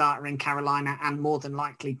up as a starter in Carolina and more than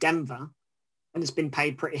likely Denver and has been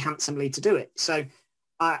paid pretty handsomely to do it. So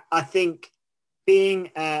I think being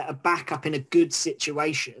a backup in a good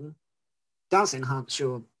situation does enhance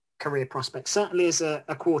your career prospects. Certainly as a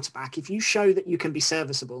quarterback, if you show that you can be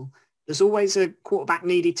serviceable, there's always a quarterback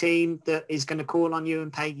needy team that is going to call on you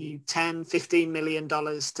and pay you $10, $15 million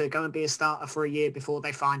to go and be a starter for a year before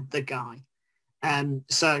they find the guy.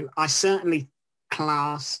 So I certainly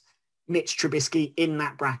class Mitch Trubisky in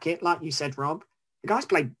that bracket. Like you said, Rob, the guys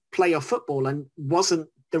played playoff football and wasn't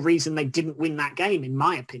the reason they didn't win that game, in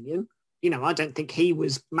my opinion. I don't think he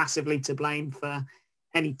was massively to blame for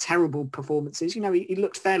any terrible performances. He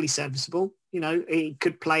looked fairly serviceable. He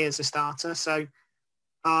could play as a starter. So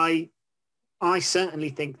I certainly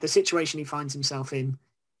think the situation he finds himself in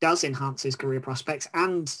does enhance his career prospects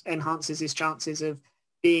and enhances his chances of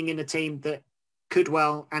being in a team that could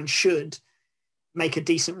well and should make a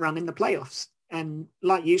decent run in the playoffs. And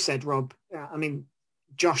like you said, Rob,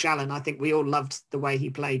 Josh Allen, I think we all loved the way he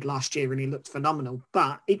played last year and he looked phenomenal.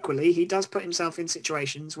 But equally, he does put himself in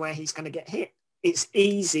situations where he's going to get hit. It's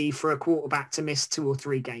easy for a quarterback to miss 2 or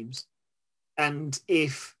 3 games. And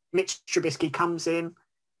if Mitch Trubisky comes in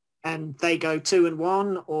and they go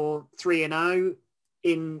 2-1 or 3-0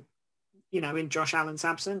 in Josh Allen's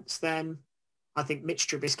absence, then I think Mitch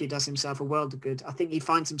Trubisky does himself a world of good. I think he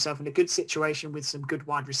finds himself in a good situation with some good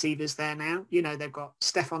wide receivers there now. They've got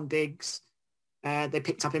Stephon Diggs. They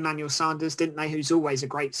picked up Emmanuel Sanders, didn't they? Who's always a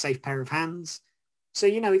great safe pair of hands. So,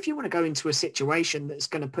 if you want to go into a situation that's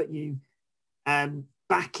going to put you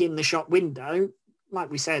back in the shop window, like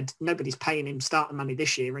we said, nobody's paying him starting money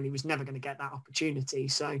this year and he was never going to get that opportunity.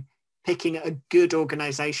 So picking a good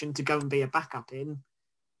organisation to go and be a backup in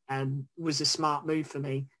was a smart move for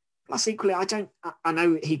me. Plus, equally, I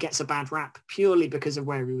know he gets a bad rap purely because of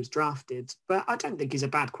where he was drafted, but I don't think he's a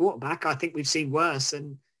bad quarterback. I think we've seen worse,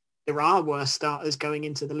 and there are worse starters going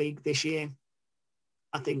into the league this year.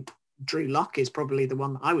 I think Drew Lock is probably the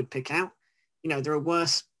one that I would pick out. There are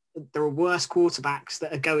worse quarterbacks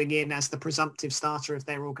that are going in as the presumptive starter of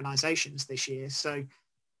their organizations this year. So,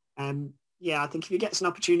 I think if he gets an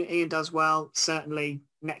opportunity and does well, certainly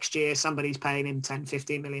next year somebody's paying him $10,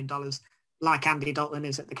 $15 million like Andy Dalton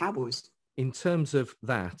is at the Cowboys. In terms of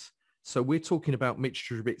that, so we're talking about Mitch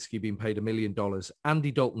Trubisky being paid $1 million. Andy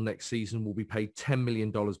Dalton next season will be paid $10 million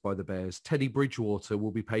by the Bears. Teddy Bridgewater will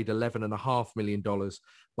be paid $11.5 million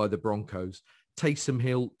by the Broncos. Taysom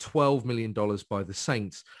Hill, $12 million by the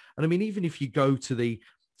Saints. And even if you go to the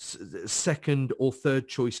second or third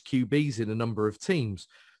choice QBs in a number of teams,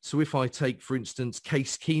 so if I take, for instance,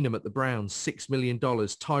 Case Keenum at the Browns, $6 million,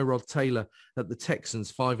 Tyrod Taylor at the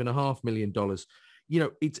Texans, $5.5 million.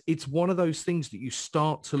 It's one of those things that you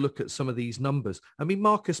start to look at some of these numbers.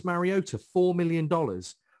 Marcus Mariota, $4 million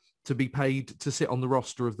to be paid to sit on the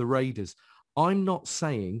roster of the Raiders. I'm not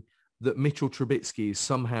saying that Mitchell Trubisky is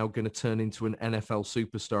somehow going to turn into an NFL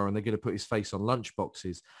superstar and they're going to put his face on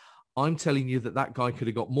lunchboxes. I'm telling you that guy could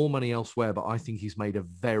have got more money elsewhere, but I think he's made a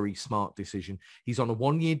very smart decision. He's on a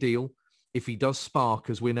 1-year deal. if he does spark,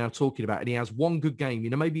 as we're now talking about, and he has one good game,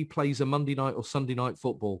 maybe he plays a Monday night or Sunday night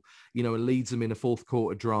football, and leads them in a fourth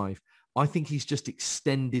quarter drive. I think he's just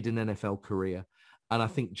extended an NFL career. And I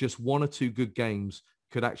think just one or two good games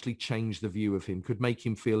could actually change the view of him, could make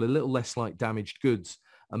him feel a little less like damaged goods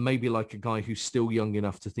and maybe like a guy who's still young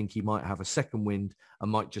enough to think he might have a second wind and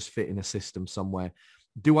might just fit in a system somewhere.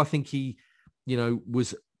 Do I think he,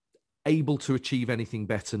 was able to achieve anything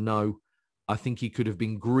better? No. I think he could have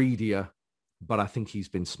been greedier, but I think he's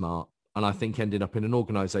been smart. And I think ending up in an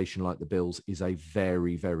organization like the Bills is a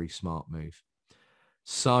very, very smart move.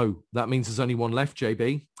 So that means there's only one left,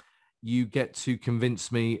 JB. You get to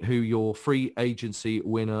convince me who your free agency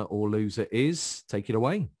winner or loser is. Take it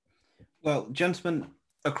away. Well, gentlemen,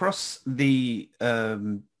 across the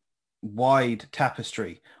wide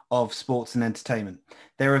tapestry of sports and entertainment,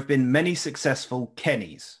 there have been many successful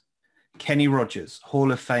Kennys. Kenny Rogers,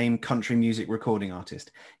 Hall of Fame country music recording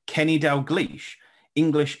artist. Kenny Dalglish,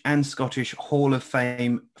 English and Scottish Hall of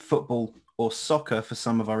Fame football or soccer for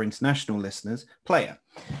some of our international listeners, player.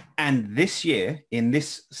 And this year, in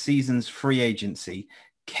this season's free agency,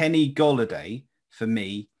 Kenny Golladay, for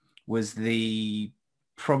me, was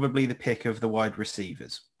probably the pick of the wide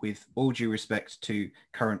receivers, with all due respect to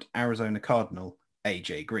current Arizona Cardinal,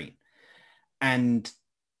 AJ Green. And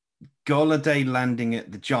Golladay landing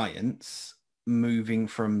at the Giants, moving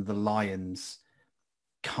from the Lions,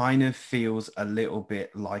 kind of feels a little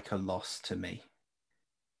bit like a loss to me.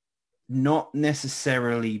 Not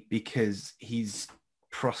necessarily because his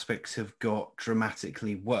prospects have got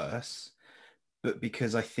dramatically worse, but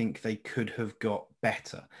because I think they could have got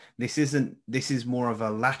better. This is more of a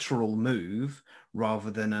lateral move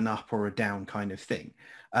rather than an up or a down kind of thing.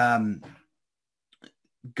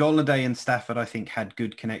 Golladay and Stafford, I think, had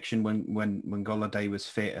good connection when Golladay was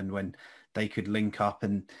fit and when they could link up.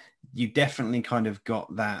 And you definitely kind of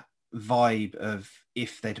got that vibe of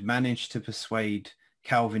if they'd managed to persuade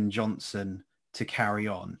Calvin Johnson to carry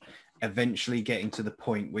on, eventually getting to the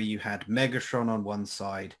point where you had Megatron on one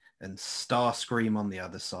side and Starscream on the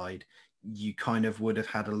other side, you kind of would have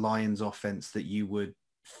had a Lions offense that you would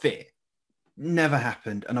fit. Never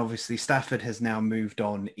happened. And obviously Stafford has now moved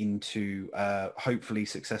on into hopefully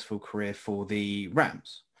successful career for the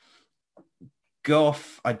Rams.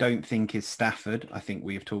 Goff, I don't think is Stafford. I think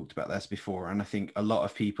we've talked about this before. And I think a lot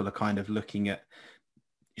of people are kind of looking at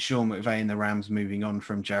Sean McVay and the Rams moving on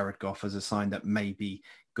from Jared Goff as a sign that maybe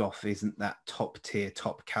Goff isn't that top tier,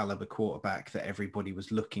 top caliber quarterback that everybody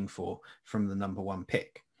was looking for from the number one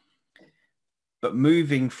pick. But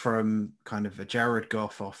moving from kind of a Jared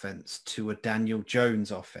Goff offense to a Daniel Jones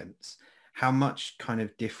offense, how much kind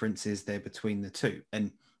of difference is there between the two?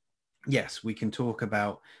 And yes, we can talk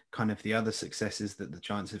about kind of the other successes that the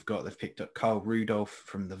Giants have got. They've picked up Kyle Rudolph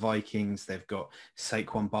from the Vikings. They've got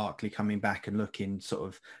Saquon Barkley coming back and looking sort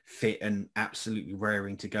of fit and absolutely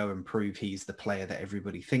raring to go and prove he's the player that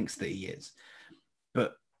everybody thinks that he is.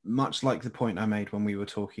 But much like the point I made when we were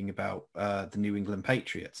talking about the New England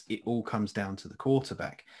Patriots, it all comes down to the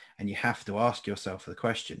quarterback. And you have to ask yourself the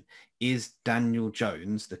question, is Daniel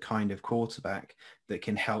Jones the kind of quarterback that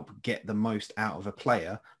can help get the most out of a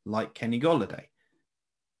player like Kenny Golladay?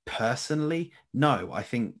 Personally, no.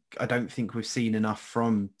 I don't think we've seen enough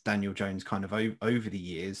from Daniel Jones kind of over the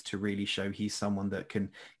years to really show he's someone that can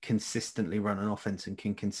consistently run an offense and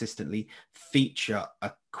can consistently feature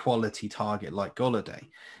a quality target like Golladay.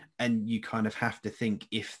 And you kind of have to think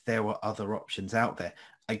if there were other options out there.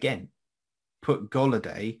 Again, put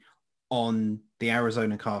Golladay on the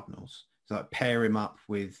Arizona Cardinals. So like pair him up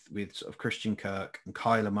with sort of Christian Kirk and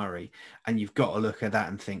Kyler Murray, and you've got to look at that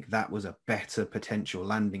and think that was a better potential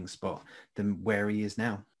landing spot than where he is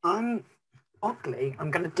now. Oddly,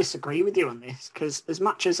 I'm going to disagree with you on this, because as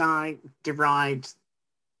much as I deride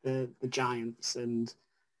the Giants, and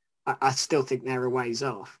I still think they're a ways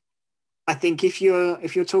off, I think if you're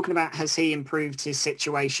talking about has he improved his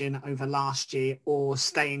situation over last year or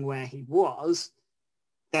staying where he was,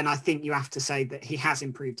 then I think you have to say that he has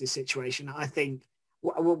improved his situation. I think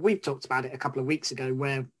we've talked about it a couple of weeks ago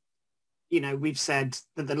where, we've said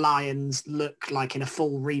that the Lions look like in a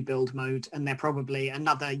full rebuild mode and they're probably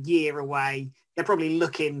another year away. They're probably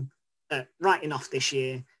looking at writing off this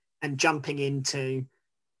year and jumping into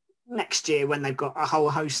next year when they've got a whole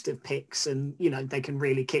host of picks and, they can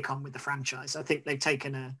really kick on with the franchise. I think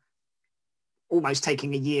they've almost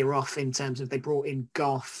taking a year off in terms of they brought in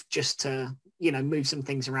Goff just to, move some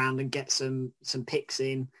things around and get some picks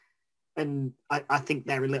in. And I think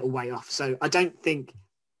they're a little way off. So I don't think,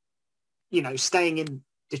 staying in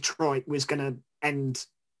Detroit was going to end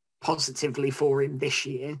positively for him this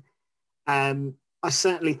year. I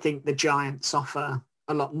certainly think the Giants offer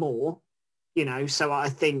a lot more. So I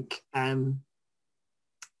think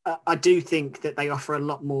I do think that they offer a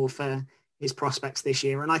lot more for his prospects this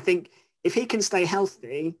year. And I think if he can stay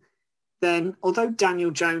healthy, then although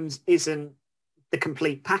Daniel Jones isn't the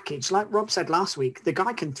complete package, like Rob said last week, the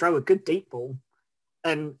guy can throw a good deep ball,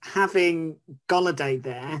 and having Golladay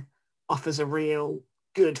there offers a real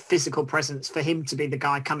good physical presence for him to be the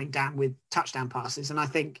guy coming down with touchdown passes. And I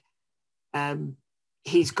think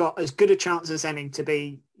he's got as good a chance as any to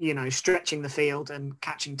be, stretching the field and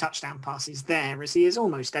catching touchdown passes there as he is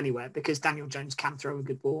almost anywhere, because Daniel Jones can throw a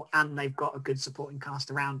good ball and they've got a good supporting cast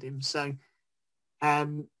around him. So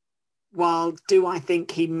while do I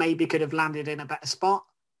think he maybe could have landed in a better spot?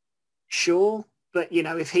 Sure. But,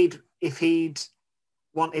 if he'd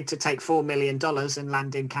wanted to take $4 million and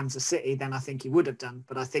land in Kansas City, then I think he would have done.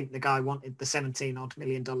 But I think the guy wanted the $17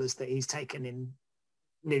 million that he's taken in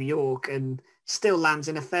New York and still lands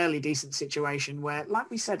in a fairly decent situation where,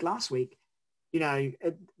 like we said last week,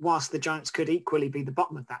 whilst the Giants could equally be the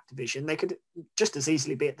bottom of that division, they could just as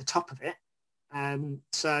easily be at the top of it.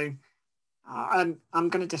 So I'm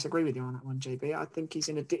going to disagree with you on that one, JB. I think he's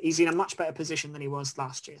in a much better position than he was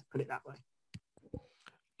last year, put it that way.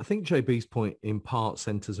 I think JB's point in part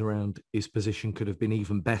centers around his position could have been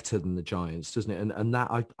even better than the Giants, doesn't it? And that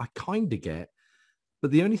I kind of get.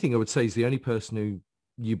 But the only thing I would say is the only person who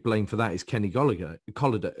you blame for that is Kenny Golladay.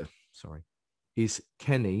 Is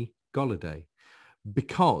Kenny Golladay.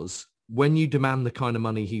 Because when you demand the kind of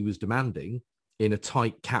money he was demanding in a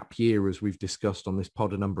tight cap year, as we've discussed on this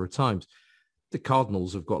pod a number of times, the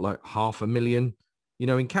Cardinals have got like $500,000,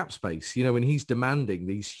 in cap space. When he's demanding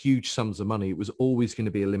these huge sums of money, it was always going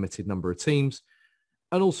to be a limited number of teams.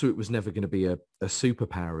 And also it was never going to be a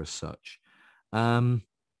superpower as such.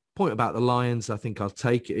 Point about the Lions, I think I'll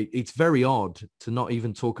take it. It's very odd to not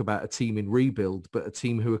even talk about a team in rebuild, but a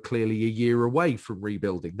team who are clearly a year away from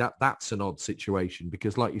rebuilding. That's an odd situation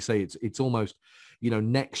because, like you say, it's almost,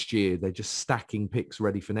 next year they're just stacking picks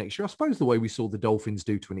ready for next year. I suppose the way we saw the Dolphins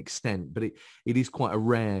do to an extent, but it is quite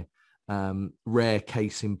a rare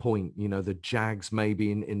case in point. The Jags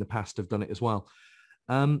maybe in the past have done it as well.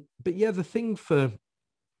 But yeah, the thing for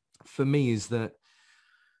me is that,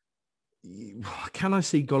 can I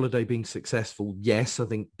see Golladay being successful? Yes, I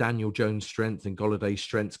think Daniel Jones' strength and Golladay's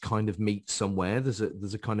strengths kind of meet somewhere. There's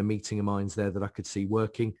a kind of meeting of minds there that I could see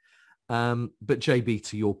working. But JB,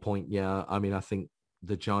 to your point, yeah, I mean, I think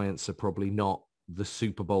the Giants are probably not the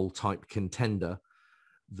Super Bowl type contender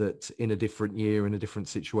that in a different year, in a different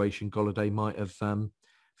situation, Golladay might have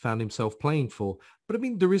found himself playing for. But I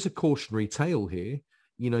mean, there is a cautionary tale here.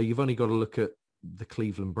 You've only got to look at the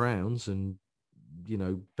Cleveland Browns and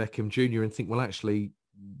Beckham Jr. and think, well, actually,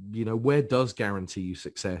 where does guarantee you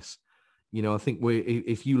success? I think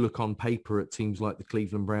if you look on paper at teams like the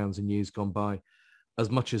Cleveland Browns in years gone by, as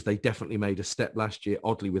much as they definitely made a step last year,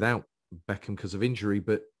 oddly without Beckham because of injury,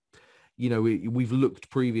 but we've looked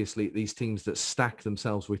previously at these teams that stack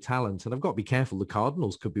themselves with talent, and I've got to be careful. The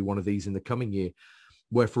Cardinals could be one of these in the coming year,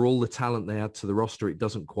 where for all the talent they add to the roster, it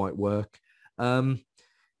doesn't quite work.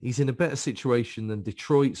 He's in a better situation than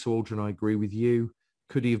Detroit, so Aldrin, I agree with you.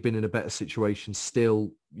 Could he have been in a better situation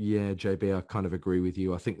still? Yeah, JB, I kind of agree with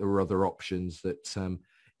you. I think there were other options that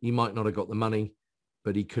he might not have got the money,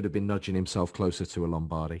 but he could have been nudging himself closer to a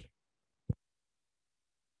Lombardi.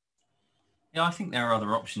 Yeah, I think there are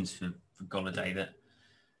other options for Golladay that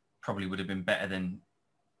probably would have been better than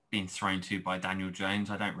being thrown to by Daniel Jones.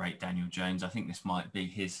 I don't rate Daniel Jones. I think this might be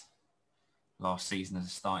his last season as a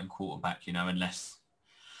starting quarterback, unless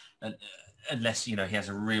he has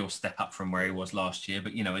a real step up from where he was last year.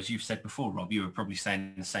 But as you've said before, Rob, you were probably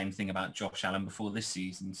saying the same thing about Josh Allen before this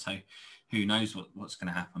season. So who knows what's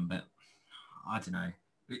going to happen? But I don't know.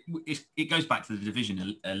 It goes back to the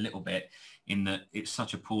division a little bit, in that it's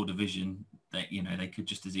such a poor division that they could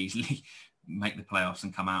just as easily make the playoffs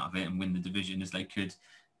and come out of it and win the division as they could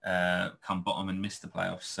come bottom and miss the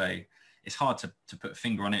playoffs. So it's hard to put a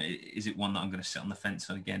finger on it. Is it one that I'm going to sit on the fence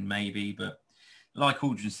on again? Maybe, but like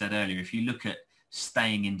Aldrin said earlier, if you look at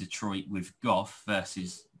staying in Detroit with Goff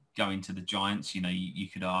versus going to the Giants, you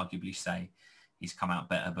could arguably say he's come out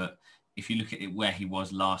better. But if you look at it where he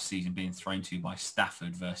was last season, being thrown to by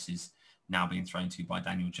Stafford versus now being thrown to by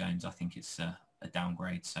Daniel Jones, I think it's a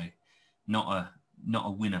downgrade. So not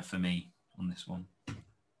a winner for me on this one.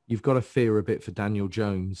 You've got to fear a bit for Daniel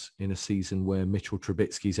Jones in a season where Mitchell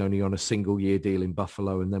Trubisky's only on a single-year deal in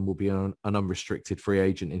Buffalo and then will be an unrestricted free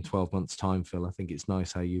agent in 12 months' time, Phil. I think it's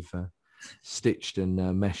nice how you've stitched and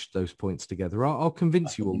meshed those points together. I'll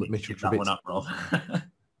convince you all that Mitchell Trubisky... That one up, Rob.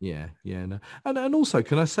 Yeah, no. And also,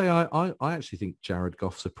 can I say, I actually think Jared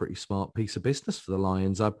Goff's a pretty smart piece of business for the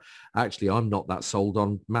Lions. I'm not that sold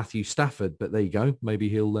on Matthew Stafford, but there you go. Maybe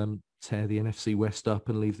he'll tear the NFC West up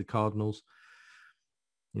and leave the Cardinals,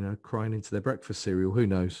 crying into their breakfast cereal. Who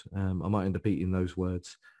knows? I might end up eating those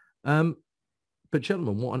words. But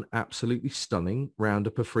gentlemen, what an absolutely stunning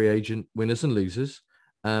roundup of free agent winners and losers.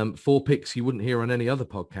 4 picks you wouldn't hear on any other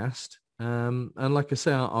podcast. And like I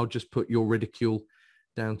say, I'll just put your ridicule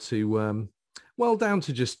down to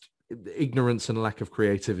just ignorance and lack of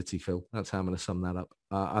creativity, Phil. That's how I'm going to sum that up.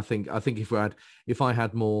 I think if I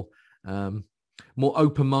had more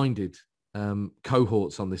open-minded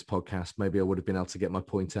cohorts on this podcast, maybe I would have been able to get my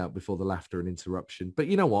point out before the laughter and interruption. But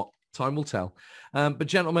you know what? Time will tell. But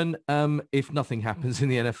gentlemen, if nothing happens in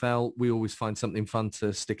the NFL, we always find something fun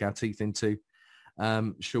to stick our teeth into.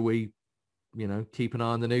 Shall we, keep an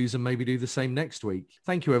eye on the news and maybe do the same next week?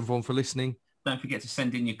 Thank you, everyone, for listening. Don't forget to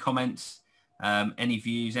send in your comments, any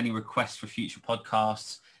views, any requests for future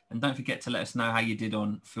podcasts. And don't forget to let us know how you did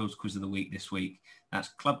on Phil's Quiz of the Week this week.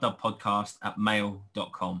 That's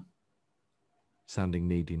clubdubpodcast@mail.com. Sounding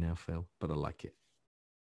needy now, Phil, but I like it.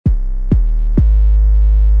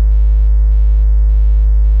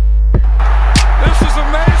 This is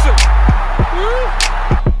amazing. Woo!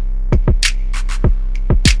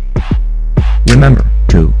 Remember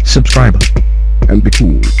to subscribe and be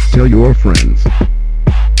cool. Tell your friends.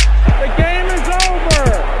 The game is over.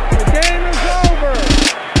 The game is over.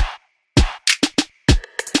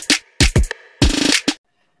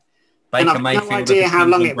 And I've no idea how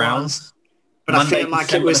long it was, but I feel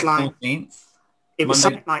like it was like 14th. it was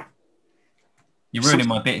something like. You're ruining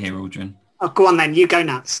my bit here, Aldrin. Oh, go on then. You go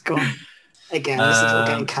nuts. Go on. Again, this is all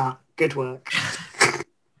getting cut. Good work.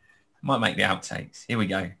 Might make the outtakes. Here we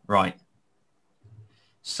go. Right.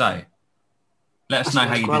 So, let us know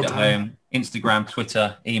how you did at home. Instagram,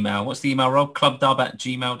 Twitter, email. What's the email, Rob?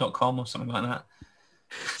 clubdub@gmail.com or something like that?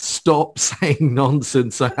 Stop saying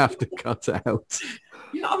nonsense. I have to cut out.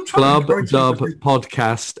 I'm trying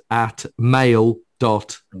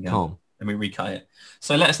clubdubpodcast@mail.com. Let me recut it.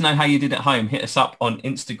 So let us know how you did at home. Hit us up on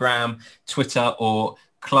Instagram, Twitter, or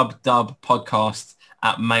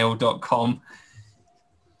clubdubpodcast@mail.com.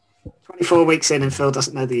 24 weeks in and Phil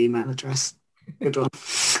doesn't know the email address. Good one.